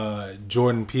don't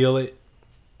Jordan Peele it,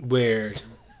 where...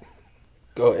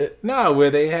 Go ahead. No, where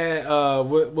they had,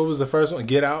 what was the first one?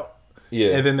 Get Out?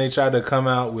 Yeah. And then they tried to come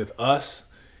out with Us,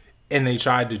 and they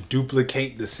tried to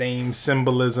duplicate the same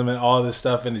symbolism and all this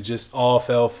stuff, and it just all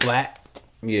fell flat.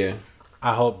 Yeah.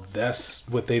 I hope that's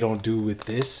what they don't do with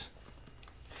this.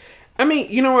 I mean,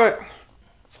 you know what?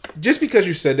 Just because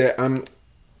you said that,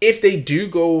 if they do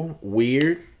go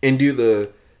weird and do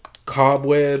the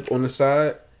cobweb on the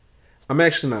side, I'm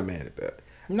actually not mad at that.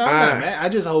 No, I'm not mad. I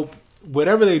just hope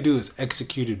whatever they do is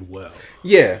executed well.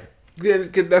 Yeah.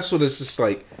 That's what it's just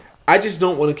like. I just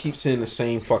don't want to keep saying the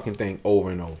same fucking thing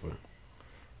over and over.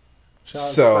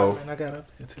 So, I got up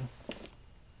there too.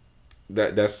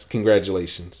 That's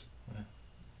congratulations.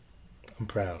 I'm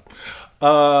proud.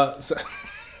 So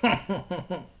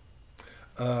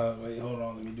wait, hold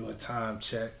on. Let me do a time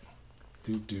check.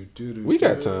 We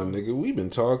got time, nigga. We've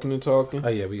been talking and talking. Oh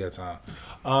yeah, we got time.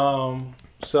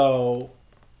 So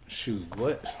shoot,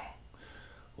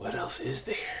 what else is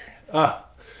there?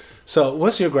 So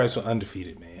what's your gripes with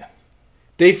Undefeated, man?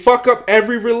 They fuck up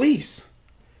every release.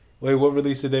 Wait, what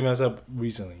release did they mess up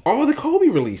recently? All the Kobe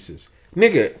releases,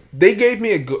 nigga. They gave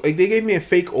me a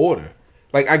fake order.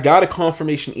 Like, I got a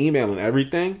confirmation email and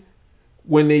everything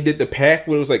when they did the pack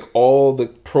where it was like all the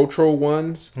Protro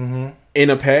ones in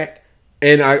a pack.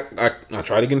 And I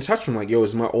tried to get in touch with them like, yo,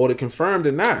 is my order confirmed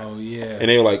or not? Oh, yeah. And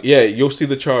they were like, yeah, you'll see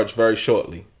the charge very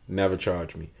shortly. Never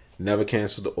charged me. Never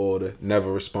canceled the order. Never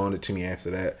responded to me after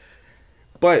that.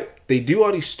 But they do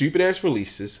all these stupid ass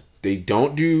releases. They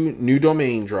don't do new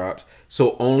domain drops.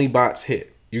 So only bots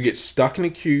hit. You get stuck in a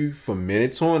queue for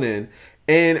minutes on end.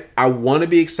 And I want to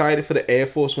be excited for the Air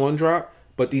Force One drop,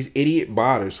 but these idiot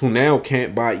botters who now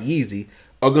can't buy Yeezy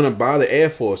are going to buy the Air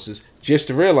Forces just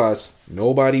to realize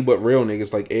nobody but real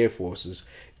niggas like Air Forces,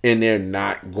 and they're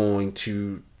not going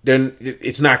to, then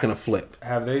it's not going to flip.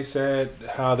 Have they said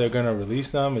how they're going to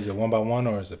release them? Is it one by one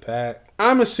or is it pack?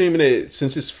 I'm assuming that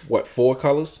since it's, 4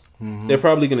 colors, they're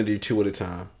probably going to do 2 at a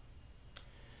time.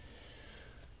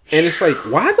 And it's like,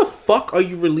 why the fuck are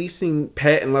you releasing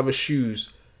patent leather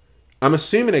shoes? I'm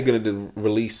assuming they're going to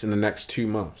release in the next 2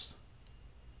 months.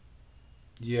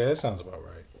 Yeah, that sounds about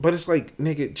right. But it's like,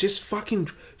 nigga, just fucking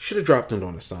should have dropped them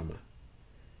during the summer.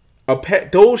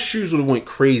 Those shoes would have went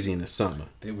crazy in the summer.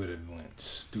 They would have went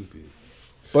stupid.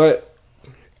 But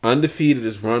Undefeated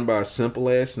is run by simple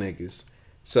ass niggas.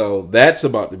 So that's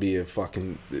about to be a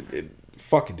fucking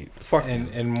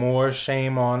And more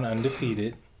shame on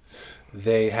Undefeated.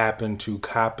 They happen to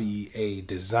copy a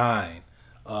design.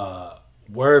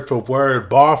 Word for word,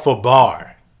 bar for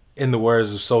bar, in the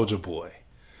words of Soulja Boy.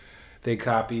 They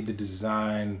copied the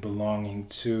design belonging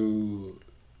to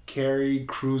Carrie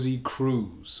Cruzy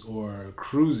Cruz, or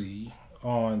Cruzy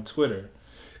on Twitter,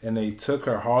 and they took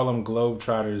her Harlem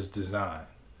Globetrotters design,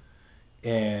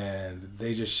 and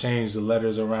they just changed the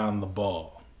letters around the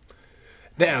ball.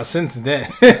 Now, since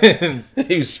then...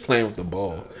 he was playing with the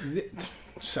ball.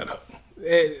 Shut up.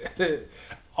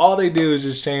 All they do is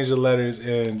just change the letters,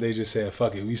 and they just said,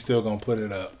 fuck it, we still gonna put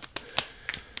it up.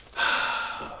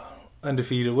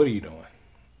 Undefeated, what are you doing?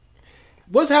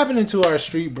 What's happening to our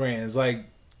street brands? Like,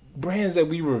 brands that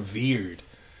we revered.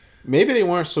 Maybe they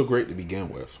weren't so great to begin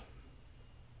with.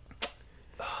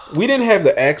 We didn't have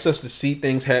the access to see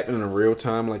things happen in real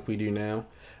time like we do now.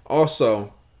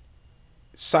 Also,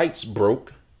 sites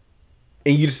broke,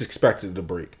 and you just expected it to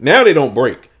break. Now they don't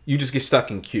break. You just get stuck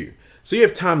in queue. So you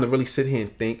have time to really sit here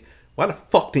and think, why the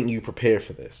fuck didn't you prepare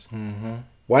for this?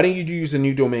 Why didn't you use a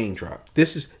new domain drop?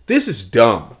 This is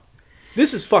dumb.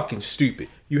 This is fucking stupid.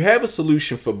 You have a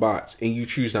solution for bots and you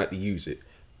choose not to use it.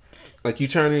 Like, you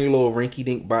turn in your little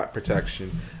rinky-dink bot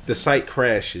protection. The site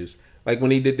crashes. Like when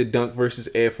they did the Dunk versus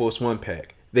Air Force One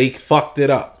pack. They fucked it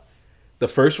up. The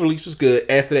first release was good.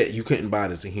 After that, you couldn't buy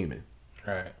it as a human.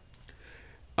 Right.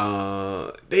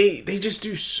 They just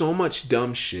do so much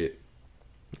dumb shit.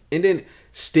 And then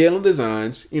stealing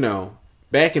designs,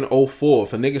 back in 2004,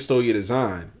 if a nigga stole your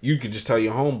design, you could just tell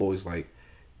your homeboys, like,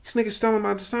 this nigga stealing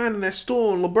my design in that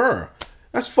store in LeBron.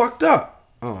 That's fucked up.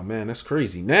 Oh man, that's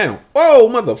crazy. Now, oh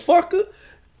motherfucker,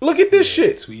 look at this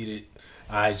shit. Tweet it,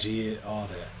 IG it, all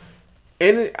that.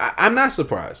 And I'm not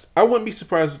surprised. I wouldn't be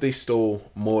surprised if they stole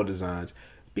more designs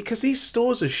because these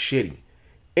stores are shitty.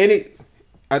 And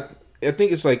I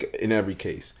think it's like in every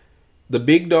case, the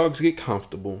big dogs get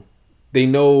comfortable. They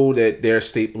know that they're a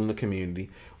staple in the community.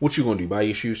 What you gonna do? Buy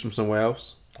your shoes from somewhere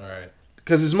else? All right.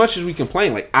 Because as much as we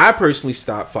complain, like I personally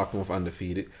stopped fucking with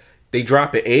Undefeated. They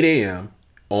drop at 8 a.m.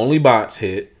 Only bots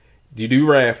hit. You do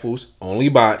raffles. Only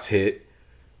bots hit.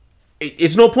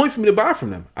 It's no point for me to buy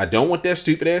from them. I don't want their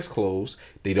stupid ass clothes.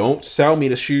 They don't sell me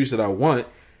the shoes that I want.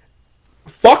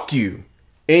 Fuck you.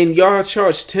 And y'all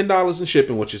charge $10 in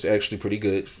shipping, which is actually pretty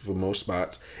good for most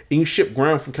spots. And you ship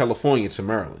ground from California to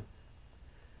Maryland.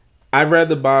 I'd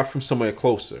rather buy from somewhere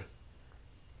closer.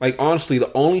 Like, honestly,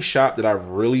 the only shop that I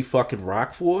really fucking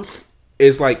rock for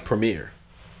is, like, Premier.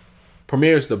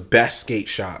 Premier is the best skate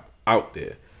shop out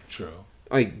there. True.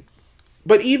 Like,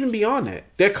 but even beyond that,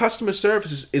 their customer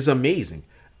service is amazing.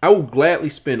 I will gladly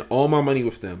spend all my money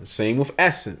with them. Same with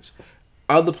Essence.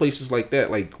 Other places like that.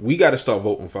 Like, we got to start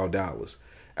voting for our dollars.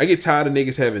 I get tired of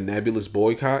niggas having nebulous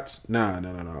boycotts.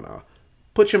 Nah.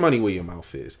 Put your money where your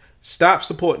mouth is. Stop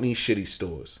supporting these shitty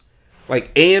stores.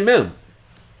 Like AMM.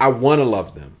 I want to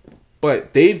love them.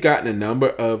 But they've gotten a number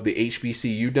of the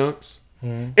HBCU dunks.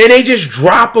 And they just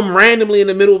drop them randomly in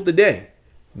the middle of the day.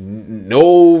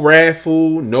 No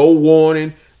raffle, no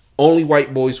warning. Only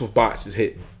white boys with bots is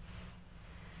hitting.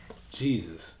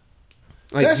 Jesus.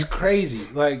 Like, that's crazy.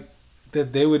 Like,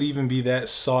 that they would even be that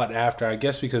sought after. I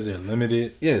guess because they're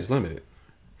limited. Yeah, it's limited.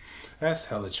 That's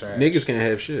hella trash. Niggas can't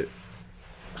have shit.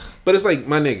 But it's like,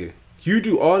 my nigga, you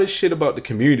do all this shit about the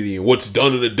community and what's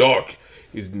done in the dark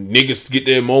is niggas get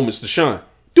their moments to shine.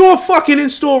 Do a fucking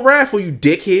in-store raffle, you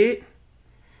dickhead.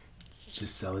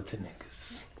 Just sell it to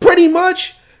niggas. Pretty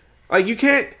much. Like, you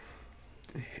can't.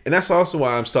 And that's also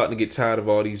why I'm starting to get tired of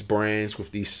all these brands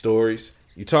with these stories.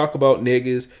 You talk about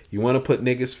niggas. You want to put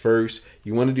niggas first.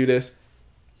 You want to do this.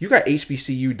 You got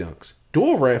HBCU dunks.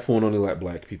 Do a raffle and only let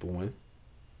black people win.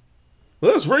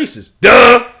 Well, that's racist.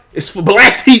 Duh! It's for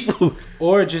black people.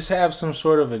 Or just have some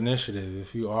sort of initiative.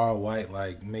 If you are white,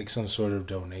 like, make some sort of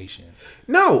donation.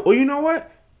 No. Or you know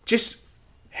what? Just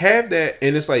have that.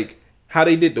 And it's like how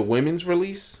they did the women's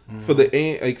release for the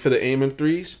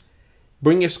AMM3s.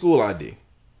 Bring your school ID.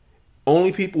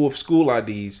 Only people with school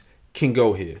IDs can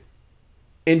go here.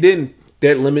 And then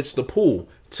that limits the pool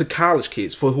to college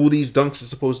kids for who these dunks are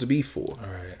supposed to be for.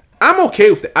 All right. I'm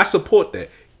okay with that. I support that.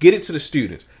 Get it to the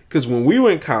students. Because when we were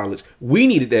in college, we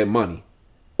needed that money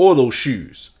or those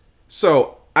shoes.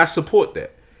 So I support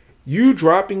that. You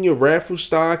dropping your raffle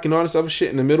stock and all this other shit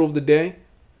in the middle of the day,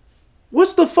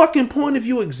 what's the fucking point of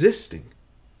you existing?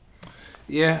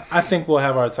 Yeah, I think we'll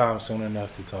have our time soon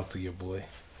enough to talk to your boy.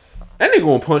 That nigga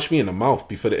gonna punch me in the mouth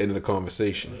before the end of the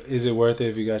conversation. Is it worth it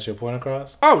if you got your point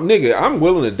across? Oh, nigga, I'm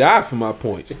willing to die for my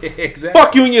points. Exactly.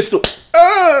 Fuck you and your store.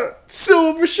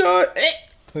 Silver shot.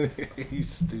 You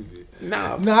stupid.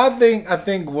 Nah. No, I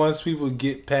think once people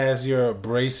get past your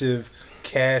abrasive,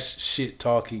 cash shit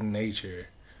talking nature,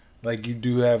 like, you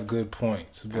do have good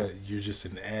points, but you're just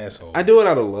an asshole. I do it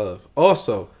out of love.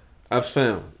 Also, I've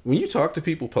found when you talk to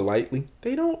people politely,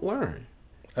 they don't learn.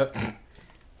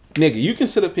 Nigga, you can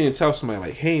sit up here and tell somebody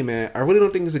like, hey man, I really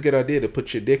don't think it's a good idea to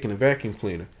put your dick in a vacuum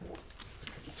cleaner.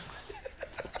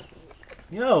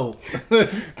 Yo, what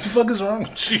the fuck is wrong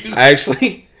with you?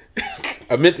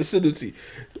 I meant to send it to you.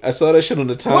 I saw that shit on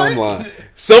the timeline. What?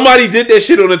 Somebody did that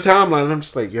shit on the timeline, and I'm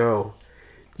just like, yo.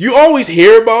 You always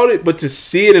hear about it, but to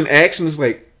see it in action is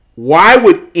like, why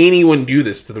would anyone do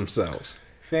this to themselves?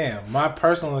 Fam, my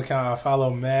personal account, I follow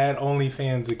mad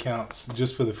OnlyFans accounts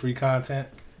just for the free content.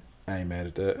 I ain't mad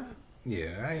at that.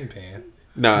 Yeah, I ain't paying.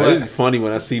 Nah, it's funny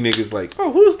when I see niggas like,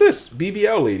 oh, who's this?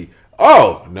 BBL lady.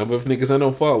 Oh, a number of niggas I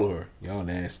don't follow her. Y'all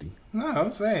nasty. No,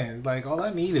 I'm saying, like, all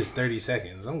I need is 30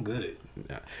 seconds. I'm good.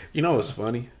 Nah. You know what's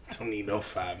funny? Don't need no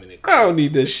 5-minute. I don't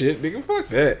need that shit, nigga. Fuck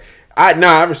that.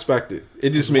 I respect it.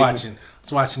 It just makes I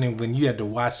was watching it when you had to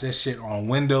watch that shit on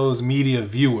Windows Media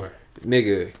Viewer.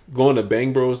 Nigga, going to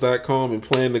bangbros.com and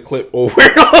playing the clip over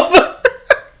and over.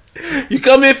 You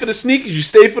come in for the sneakers, you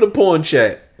stay for the porn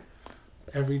chat.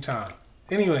 Every time.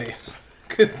 Anyways.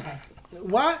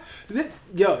 Why?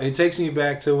 Yo, it takes me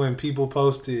back to when people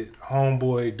posted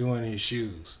Homeboy doing his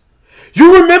shoes.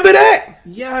 You remember that?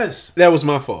 Yes. That was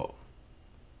my fault.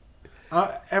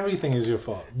 Everything is your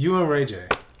fault. You and Ray J.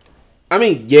 I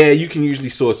mean, yeah, you can usually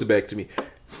source it back to me.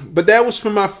 But that was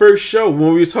from my first show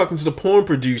when we were talking to the porn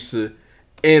producer.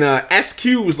 And SQ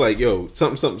was like, yo,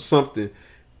 something.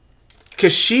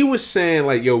 Because she was saying,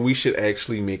 like, yo, we should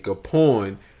actually make a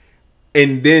porn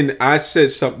And then I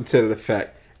said something to the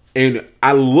effect, and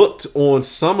I looked on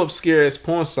some obscure ass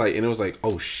porn site, and it was like,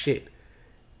 oh shit,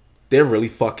 they're really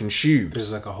fucking shoes.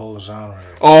 There's like a whole genre.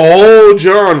 A whole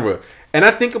genre. And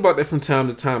I think about that from time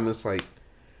to time. And it's like,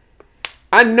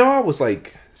 I know I was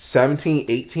like 17,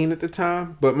 18 at the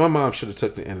time, but my mom should have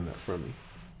took the internet from me.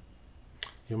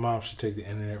 Your mom should take the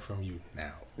internet from you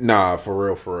now. Nah, for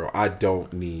real. I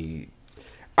don't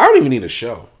even need a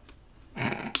show.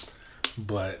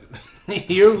 But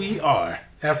here we are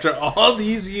after all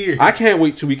these years. I can't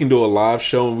wait till we can do a live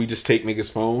show and we just take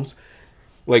niggas' phones.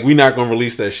 Like, we not gonna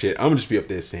release that shit. I'm gonna just be up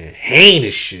there saying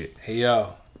heinous shit. Hey,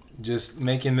 yo, just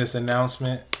making this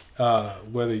announcement,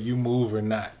 whether you move or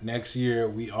not. Next year,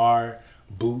 we are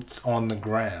boots on the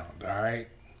ground, all right?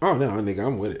 Oh, no, nigga,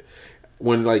 I'm with it.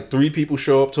 When, like, 3 people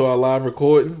show up to our live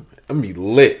recording, I'm gonna be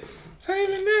lit. Not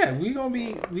even that. We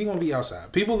gonna be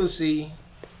outside. People to see,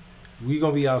 we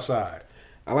gonna be outside.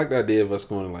 I like the idea of us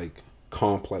going to, like,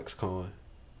 Complex Con.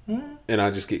 Mm-hmm. And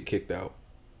I just get kicked out.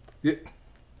 Yeah.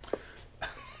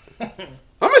 I'm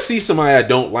gonna see somebody I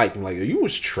don't like. I'm like, yo, you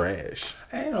was trash.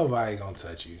 Ain't nobody gonna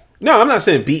touch you. No, I'm not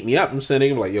saying beat me up. I'm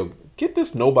saying, I'm like, yo, get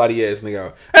this nobody ass nigga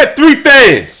out. I have 3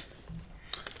 fans.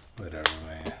 Whatever,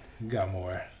 man. You got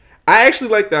more. I actually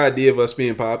like the idea of us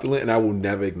being popular, and I will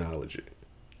never acknowledge it.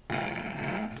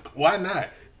 Why not?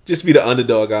 Just be the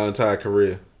underdog our entire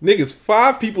career. Niggas,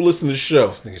 5 people listen to the show.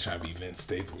 This nigga trying to be Vince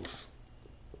Staples.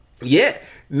 Yeah.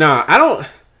 Nah, I don't.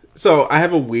 So, I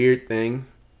have a weird thing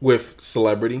with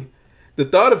celebrity. The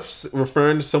thought of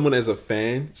referring to someone as a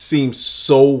fan seems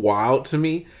so wild to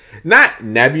me. Not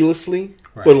nebulously,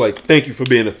 right, but like, thank you for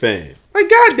being a fan. Like,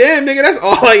 goddamn, nigga, that's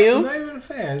all I am. I'm not even a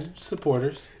fan.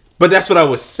 Supporters. But that's what I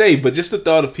would say. But just the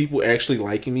thought of people actually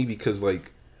liking me because,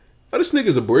 like, oh, this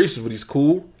nigga's abrasive, but he's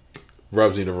cool,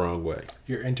 rubs me the wrong way.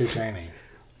 You're entertaining.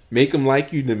 Make them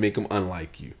like you, then make them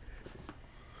unlike you.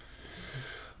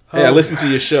 Hey, I listened to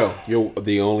your show. You're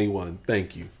the only one.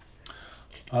 Thank you.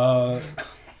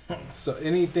 So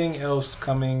anything else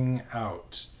coming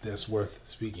out that's worth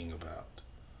speaking about?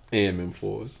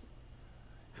 AMM4s.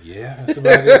 Yeah, that's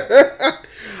about it.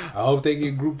 I hope they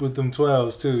get grouped with them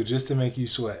 12s too, just to make you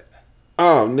sweat.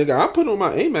 Oh, nigga, I put on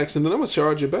my Amex and then I'm gonna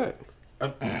charge you back.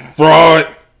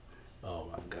 Fraud. Oh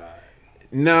my god.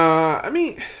 Nah, I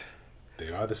mean,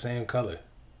 they are the same color.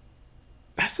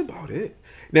 That's about it.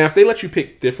 Now, if they let you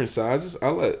pick different sizes,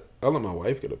 I'll let my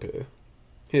wife get a pair.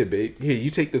 Here, babe. Here, you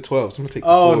take the 12s. I'm gonna take the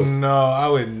 4s. Oh no, I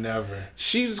would never.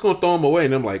 She's just gonna throw them away,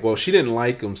 and I'm like, well, she didn't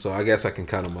like them, so I guess I can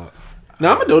cut them up.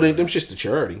 Now I'm gonna donate them shits to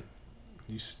charity.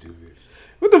 You stupid.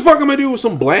 What the fuck am I gonna do with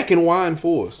some black and wine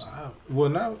 4s? Well,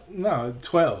 no,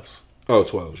 12s. Oh,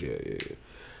 12s, yeah.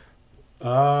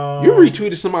 You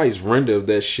retweeted somebody's render of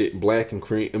that shit, black and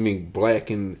cream. I mean, black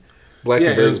and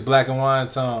yeah, it was black and wine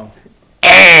song.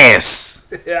 Ass.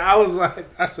 Yeah,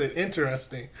 I said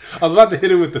interesting. I was about to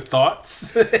hit it with the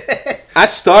thoughts. I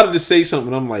started to say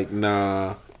something. I'm like,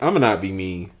 nah, I'm gonna not be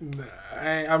mean.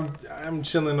 I'm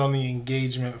chilling on the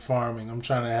engagement farming. I'm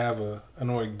trying to have an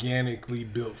organically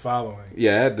built following.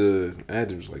 Yeah, I had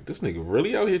to was like, this nigga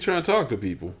really out here trying to talk to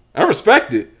people. I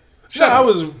respect it. I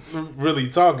was really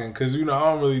talking because I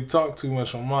don't really talk too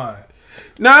much on mine.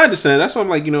 No, I understand. That's why I'm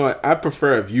like, you know what? I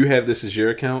prefer if you have this as your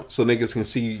account so niggas can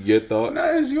see your thoughts.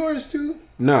 No, it's yours too.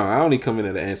 No, I only come in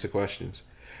there to answer questions.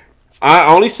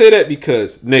 I only say that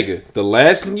because, nigga, the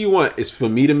last thing you want is for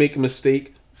me to make a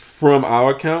mistake from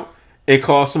our account and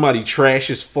call somebody trash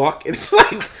as fuck. And it's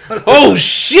like, oh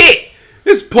shit,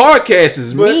 this podcast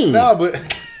is mean. No, but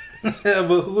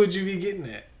who would you be getting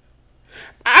at?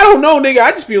 I don't know, nigga.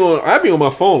 I be on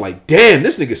my phone like, damn,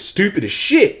 this nigga's stupid as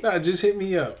shit. Nah, just hit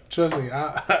me up. Trust me,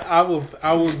 I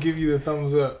will give you the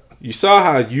thumbs up. You saw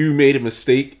how you made a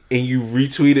mistake and you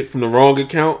retweeted from the wrong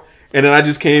account, and then I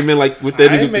just came in like with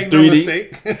that nigga with the 3D. No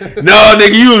mistake. No,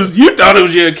 nigga, you thought it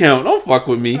was your account. Don't fuck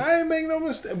with me. I ain't make no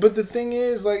mistake. But the thing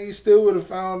is, like, you still would have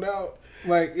found out.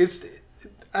 Like,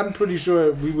 I'm pretty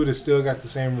sure we would have still got the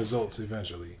same results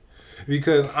eventually,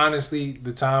 because honestly,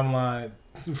 the timeline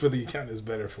for the account is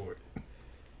better for it.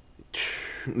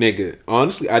 Nigga,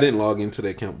 honestly, I didn't log into the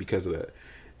account because of that.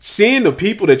 Seeing the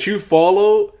people that you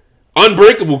followed,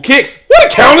 Unbreakable Kicks,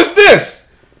 what account is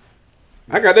this?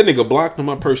 I got that nigga blocked on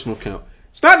my personal account.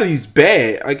 It's not that he's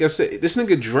bad. Like I said, this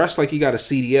nigga dressed like he got a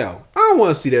CDL. I don't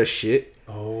want to see that shit.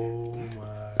 Oh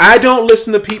my. I don't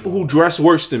listen to people who dress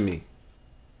worse than me.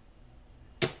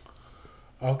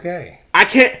 Okay.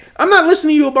 I'm not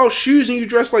listening to you about shoes and you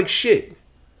dress like shit.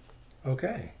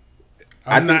 Okay.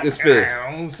 I think that's fair.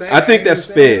 I think that's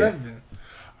fair.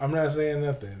 I'm not saying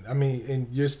nothing. I mean, and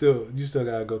you still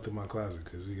gotta go through my closet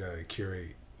because we gotta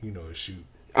curate, a shoot.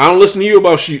 I don't listen to you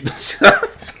about shooting.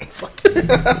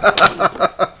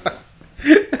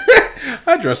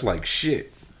 I dress like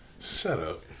shit. Shut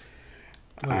up.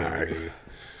 Alright.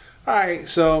 Alright,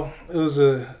 so it was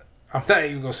I'm not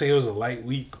even gonna say it was a light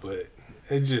week, but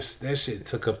that shit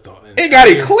took up the entire, it got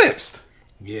eclipsed.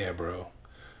 Yeah, bro.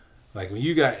 Like when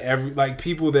you got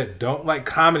people that don't like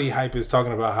comedy hype is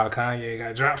talking about how Kanye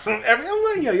got dropped from I'm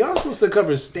like, yo, y'all supposed to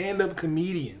cover stand-up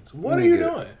comedians. What are you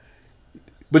doing?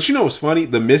 But you know what's funny?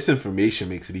 The misinformation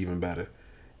makes it even better.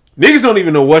 Niggas don't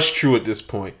even know what's true at this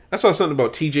point. I saw something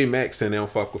about TJ Maxx saying they don't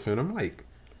fuck with him. I'm like,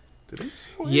 did they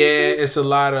say anything? Yeah, it's a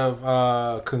lot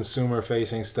of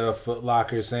consumer-facing stuff. Foot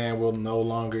Locker saying we'll no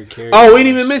longer carry. Oh, we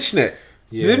didn't even mention that.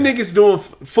 Yeah. Them niggas doing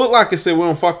Foot Locker said we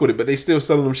don't fuck with it, but they still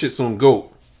selling them shits on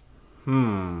GOAT.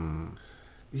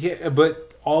 Yeah,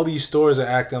 but all these stores are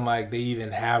acting like they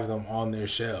even have them on their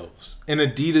shelves. And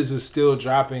Adidas is still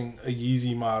dropping a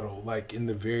Yeezy model like in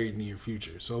the very near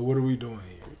future. So what are we doing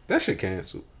here? That shit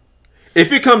canceled.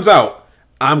 If it comes out,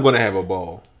 I'm gonna have a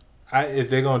ball. If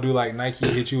they're gonna do like Nike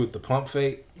hit you with the pump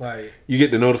fake, like you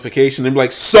get the notification and be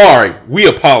like, sorry, we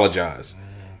apologize.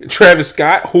 Travis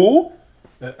Scott, who?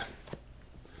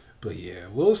 But yeah,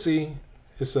 we'll see.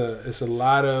 It's a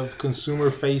lot of consumer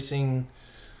facing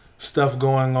stuff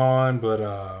going on, but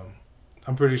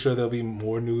I'm pretty sure there'll be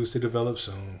more news to develop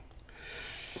soon.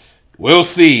 We'll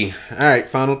see. All right,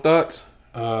 final thoughts.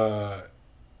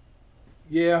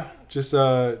 Yeah,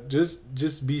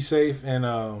 just be safe and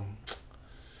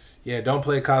don't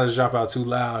play College Dropout too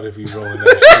loud if you rolling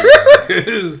that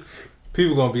shit.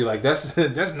 People gonna be like,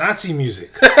 that's Nazi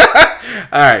music.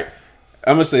 All right,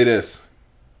 I'm gonna say this.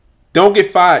 Don't get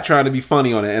fired trying to be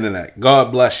funny on the internet.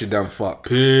 God bless you, dumb fuck.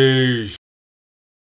 Peace.